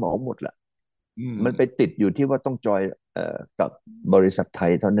นก็เหมาหมดละอืมมันไปติดอยู่ที่ว่าต้องจอยกับบริษัทไท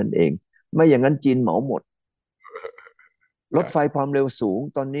ยเท่านั้นเองไม่อย่างนั้นจีนเหมาหมดรถไฟใช่ความเร็วสูง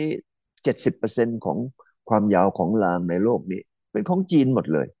ตอนนี้70%ของความยาวของรางในโลกนี้เป็นของจีนหมด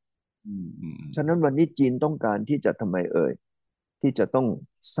เลย อืมอืมฉะนั้นวันนี้จีนต้องการที่จะทำไมเอ่ยที่จะต้อง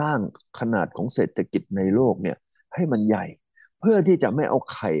สร้างขนาดของเศรษฐกิจในโลกเนี่ยให้มันใหญ่เพื่อที่จะไม่เอา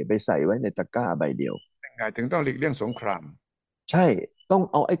ไข่ไปใส่ไว้ในตะกร้าใบเดียวยังไงถึงต้องหลีกเลี่ยงสงครามใช่ต้อง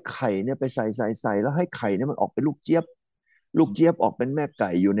เอาไอ้ไข่เนี่ยไปใส่แล้วให้ไข่เนี่ยมันออกเป็นลูกเจี๊ยบลูกเจี๊ยบออกเป็นแม่ไ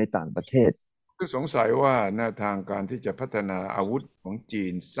ก่อยู่ในต่างประเทศคือสงสัยว่าแนวทางการที่จะพัฒนาอาวุธของจี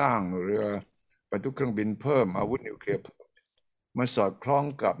นสร้างเรือบรรทุกเครื่องบินเพิ่มอาวุธนิวเคลียร์มันสอดคล้อง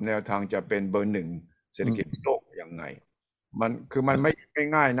กับแนวทางจะเป็นเบอร์หนึ่งเศรษฐกิจอืมโลกยังไงมันไม่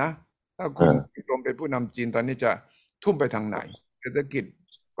ง่ายนะถ้าคุณอ่ากรมเป็นผู้นำจีนตอนนี้จะทุ่มไปทางไหนเศรษฐกิจ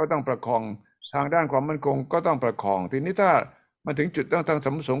ก็ต้องประคองทางด้านความมั่นคงก็ต้องประคองทีนี้ถ้ามาถึงจุดต้องทาง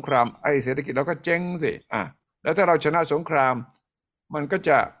สงครามไอ้เศรษฐกิจเราก็เจ๊งสิแล้วถ้าเราชนะสงครามมันก็จ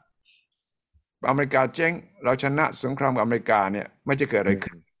ะอเมริกาเจ๊งเราชนะสงครามกับอเมริกาเนี่ยไม่จะเกิดอะไร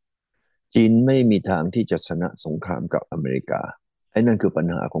ขึ้นอืมจีนไม่มีทางที่จะชนะสงครามกับอเมริกาไอ้นั่นคือปัญ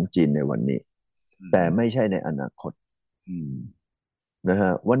หาของจีนในวันนี้อืแต่มไม่ใช่ในอนาคต อืมนะฮ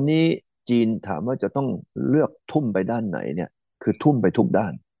ะวันนี้จีนถามว่าจะต้องเลือกทุ่มไปด้านไหนเนี่ยคือทุ่มไปทุกด้า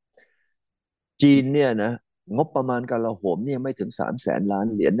นจีนเนี่ยนะงบประมาณกลาโหมเนี่ยไม่ถึง300,000 ล้าน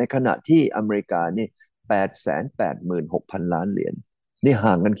เหรียญในขณะที่อเมริกานี่886,000 ล้านเหรียญนี่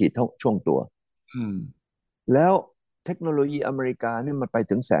ห่างกันกี่เท่าช่วงตัวอืมแล้วเทคโนโลยีอเมริกาเนี่ยมันไป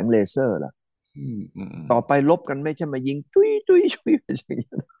ถึงแสงเลเซอร์ละอืมอืมอืมต่อไปลบกันไม่ใช่มายิงจุ้ย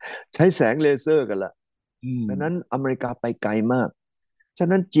ใช้แสงเลเซอร์กันละอืมดังนั้นอเมริกาไปไกลมาก ฉะ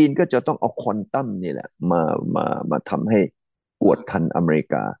นั้นจีนก็จะต้องเอาควอนตัมนี่แหละมาทำให้กวดทันอเมริ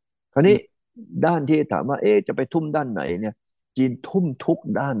กาคราวนี้อืมด้านที่ถามว่าเอ๊ะจะไปทุ่มด้านไหนเนี่ยจีนทุ่มทุก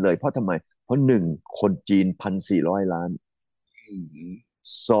ด้านเลยเพราะทำไมเพราะหนึ่งคนจีน1,400 ล้านอืม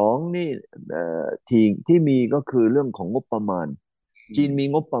สองนี่ที่มีก็คือเรื่องของงบประมาณจีนมี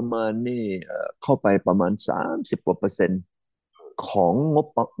งบประมาณนี่เข้าไปประมาณ30 กว่า% ของ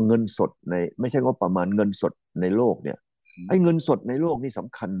เงินสดในไม่ใช่งบประมาณเงินสดในโลกเนี่ยไอ้เงินสดในโลกนี่ส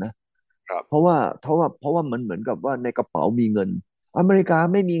ำคัญนะครับเพราะว่ามันเหมือนกับว่าในกระเป๋ามีเงินอเมริกา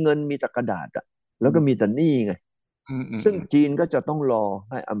ไม่มีเงินมีแต่กระดาษอะแล้วก็มีแต่หนี้ไงซึ่งจีนก็จะต้องรอ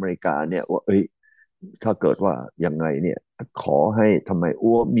ให้อเมริกาเนี่ยว่าเอ้ยถ้าเกิดว่ายังไงเนี่ยขอให้ทำไม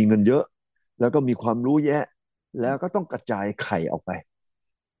อ้วมีเงินเยอะแล้วก็มีความรู้แยะแล้วก็ต้องกระจายไข่ออกไป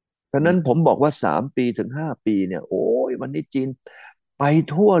ฉะนั้นผมบอกว่า3 ปีถึง 5 ปีเนี่ยโอ้ยวันนี้จีนไป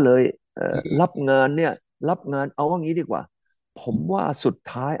ทั่วเลยรับงานเนี่ยรับงานเอาว่างี้ดีกว่าผมว่าสุด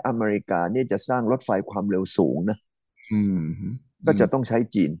ท้ายอเมริกาเนี่ยจะสร้างรถไฟความเร็วสูงนะก็จะต้องใช้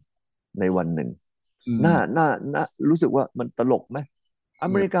จีนในวันหนึ่งน่ารู้สึกว่ามันตลกไหมอ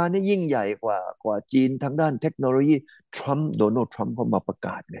เมริกานี่ยิ่งใหญ่กว่าจีนทางด้านเทคโนโลยีโดนัลด์ทรัมป์เขามาประก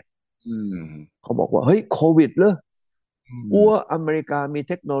าศไงเขาบอกว่าเฮ้ยโควิดเลยอ้วอเมริกามี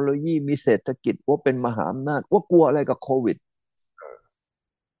เทคโนโลยีมีเศรษฐกิจว่าเป็นมหาอำนาจว่ากลัวอะไรกับโควิด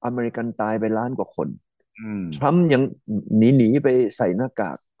อเมริกันตายไป1 ล้าน กว่าคนทรัมป์ยังหนีไปใส่หน้าก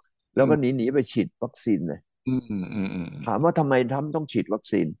ากแล้วก็หนีไปฉีดวัคซีนเลยถามว่าทำไมทรัมป์ต้องฉีดวัค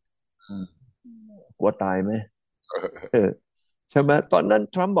ซีนกลัวตายไหมใช่ไหมตอนนั้น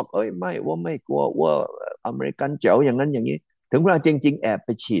ทรัมป์บอกเอ้ยไม่กลัวว่าอเมริกันเจ๋วอย่างนั้นอย่างนี้ถึงเวลาจริงๆแอบไป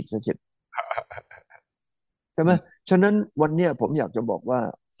ฉีดซะเสร็จใช่ไหมฉะนั้นวันเนี้ยผมอยากจะบอกว่า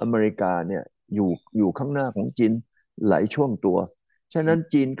อเมริกาเนี่ยอยู่ข้างหน้าของจีนหลายช่วงตัวฉะนั้น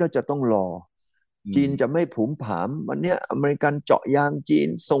จีนก็จะต้องรอจีนจะไม่ผุมผามวันเนี้ยอเมริกันเจาะยางจีน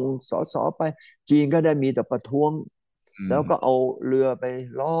ส่งสไปจีนก็ได้มีแต่ประท้วงแล้วก็เอาเรือไป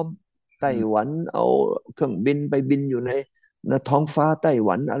ล้อมไต้หวันเอาเครื่องบินไปบินอยู่ในท้องฟ้าไต้ห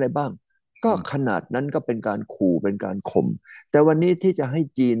วันอะไรบ้างก็ขนาดนั้นก็เป็นการขู่เป็นการข่มแต่วันนี้ที่จะให้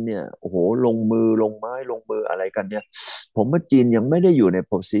จีนเนี่ยโอ้โหลงมือลงไม้ลงมืออะไรกันเนี่ยผมว่าจีนยังไม่ได้อยู่ใน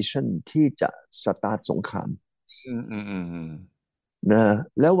position ที่จะสตาร์ทสงครามนะ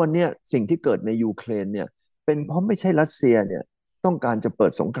แล้ววันเนี้ยสิ่งที่เกิดในยูเครนเนี่ยเป็นเพราะไม่ใช่รัสเซียเนี่ยต้องการจะเปิ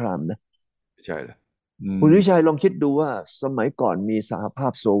ดสงครามนะใช่เลยคุณวิชัยลองคิดดูว่าสมัยก่อนมีสหภา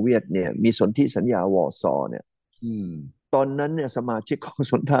พโซเวียตเนี่ยมีสนธิสัญญาวอร์ซอเนี่ยตอนนั้นเนี่ยสมาชิกของ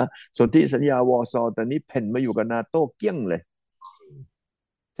สนธิสัญญาวอร์ซอตอนนี้เพ่นมาอยู่กับนาโต้เกี้ยงเลย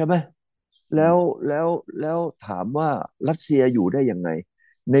ใช่ไหมแล้วแล้วแล้วถามว่ารัสเซียอยู่ได้ยังไง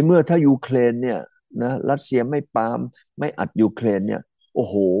ในเมื่อถ้ายูเครนเนี่ยนะรัสเซียไม่ปามไม่อัดยูเครนเนี่ยโอ้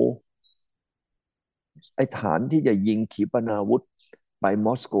โหไอ้ฐานที่จะยิงขีปนาวุธไปม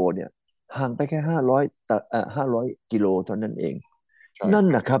อสโกเนี่ยห่างไปแค่500 กิโลเท่านั้นเองนั่น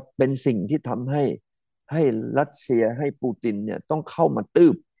นะครับเป็นสิ่งที่ทำให้รัสเซียให้ปูตินเนี่ยต้องเข้ามาตื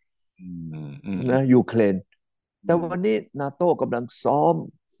บนะยูเครนแต่วันนี้นาโต้กำลังซ้อม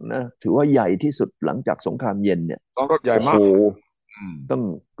นะถือว่าใหญ่ที่สุดหลังจากสงครามเย็นเนี่ยต้องรถใหญ่โอ้โหมากต้อง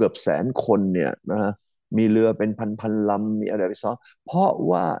เกือบ100,000 คนเนี่ยนะมีเรือเป็นพันลำมีอะไรไปซ้อมเพราะ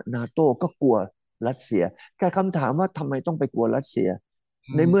ว่านาโต้ก็กลัวรัสเซียแต่คำถามว่าทำไมต้องไปกลัวรัสเซีย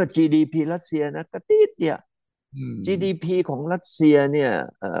ในเมื่อ GDP รัสเซียนะก็ติดเนี่ย GDP ของรัสเซียเนี่ย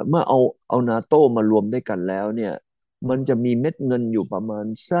เมื่อเอานาโต้มารวมด้วยกันแล้วเนี่ยมันจะมีเม็ดเงินอยู่ประมาณ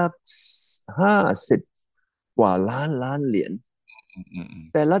สัก50 กว่าล้านเหรียญ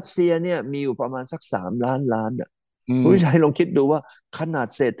แต่รัสเซียเนี่ยมีอยู่ประมาณสัก3 ล้านอ่ะคุณผู้ชายลองคิดดูว่าขนาด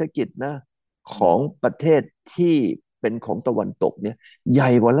เศรษฐกิจนะของประเทศที่เป็นของตะวันตกเนี่ยใหญ่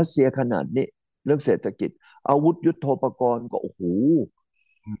กว่ารัสเซียขนาดนี้เรื่องเศรษฐกิจอาวุธยุทโธปกรณ์ก็โอ้โห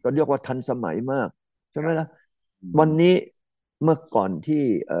ก็เรียกว่าทันสมัยมากใช่ไหมล่ะวันนี้เมื่อก่อนที่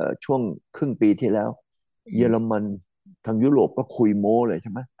ช่วงครึ่งปีที่แล้วเยอรมันทางยุโรปก็คุยโม้เลยใ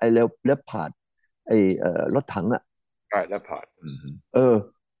ช่ไหมไอ้แล้วผ่านไอ้รถถังอ่ะใช่แล้วผ่านเออ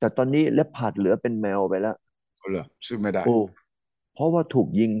แต่ตอนนี้แล้วผ่านเหลือเป็นแมวไปแล้วเลยซื้อไม่ได้โอ้เพราะว่าถูก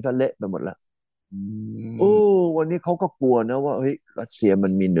ยิงซะเละไปหมดแล้วโอ้วันนี้เขาก็กลัวนะว่าเฮ้ยรัสเซียมั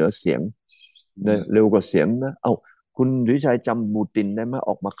นมีเหนือเสียงเร็วกว่าเสียงนะเอ้าคุณดุชัยจำปูตินได้ไหมอ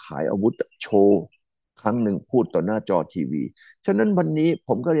อกมาขายอาวุธโชว์ครั้งหนึ่งพูดต่อหน้าจอทีวีฉะนั้นวันนี้ผ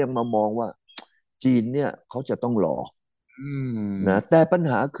มก็ยังมามองว่าจีนเนี่ยเขาจะต้องรอนะแต่ปัญ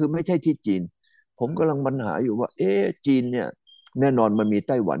หาคือไม่ใช่ที่จีนผมกำลังปัญหาอยู่ว่าเอ๊ะจีนเนี่ยแน่นอนมันมีไ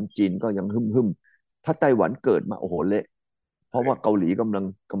ต้หวันจีนก็ยังหึมถ้าไต้หวันเกิดมาโอ้โหเละเพราะว่าเกาหลีกำ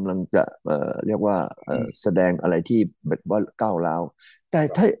ลังจะเรียกว่าแสดงอะไรที่แบบว่าก้าวร้าวแต่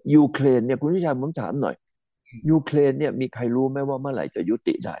ถ้ายูเครนเนี่ยคุณวิชาผมถามหน่อยยูเครนเนี่ยมีใครรู้ไหมว่าเมื่อไหร่จะยุ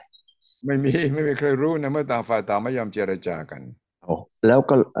ติได้ไม่มีใครรู้นะเมื่อต่างฝ่ายต่างไม่ยอมเจรจากันแล้ว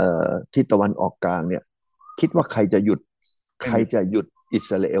ก็ที่ตะวันออกกลางเนี่ยคิดว่าใครจะหยุดอิส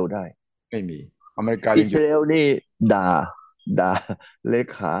ราเอลได้ไม่มีอเมริกาอิยังหยุดสราเอลนี่ด่า ด่าเล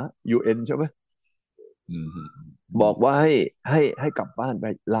ขา UN ใช่ไหมอืมบอกว่าให้กลับบ้านไป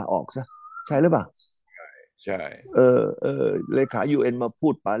ลาออกซะใช่หรือเปล่าใช่เลขา UN มาพู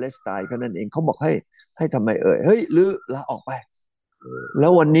ดปาเลสไตน์แค่นั้นเองเขาบอกให้ทำไมเฮ้ยหรือลาออกไปแล้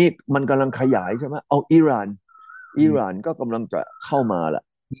ววันนี้มันกำลังขยายใช่ไหมเอาอิหร่านก็กำลังจะเข้ามาละ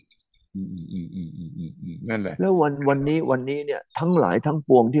นั่นแหละแล้ววันนี้เนี่ยทั้งหลายทั้งป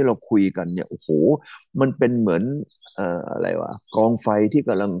วงที่เราคุยกันเนี่ยโอ้โหมันเป็นเหมือนอะไรวะกองไฟที่ก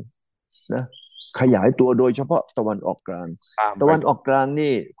ำลังนะขยายตัวโดยเฉพาะตะวันออกกลางตามไปตะวันออกกลาง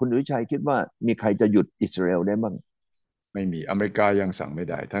นี่คุณดุชัยคิดว่ามีใครจะหยุดอิสราเอลได้บ้างไม่มีอเมริกายังสั่งไม่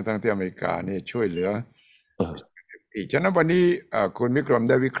ได้ทั้งที่อเมริกานี่ช่วยเหลือเอออีกฉะนั้นวันนี้คุณวิกรม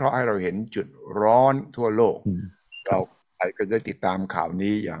ได้วิเคราะห์ให้เราเห็นจุดร้อนทั่วโลกอืมคเรารับไทยก็ได้ติดตามข่าว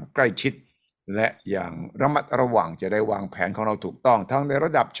นี้อย่างใกล้ชิดและอย่างระมัดระวังจะได้วางแผนของเราถูกต้องทั้งในร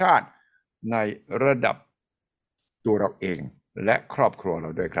ะดับชาติในระดับตัวเราเองและครอบครัวเรา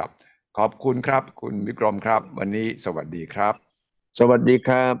ด้วยครับขอบคุณครับคุณวิกรมครับวันนี้สวัสดีครับสวัสดีค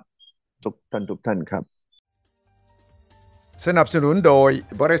รับทุกท่านครับสนับสนุนโดย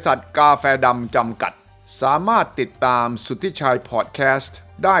บริษัทกาแฟดำจำกัดสามารถติดตามสุทธิชัยพอดแคสต์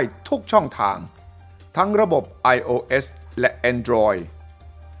ได้ทุกช่องทางทั้งระบบ iOS และ Android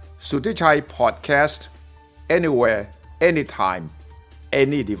สุทธิชัยพอดแคสต์ anywhere anytime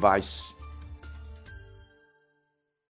any device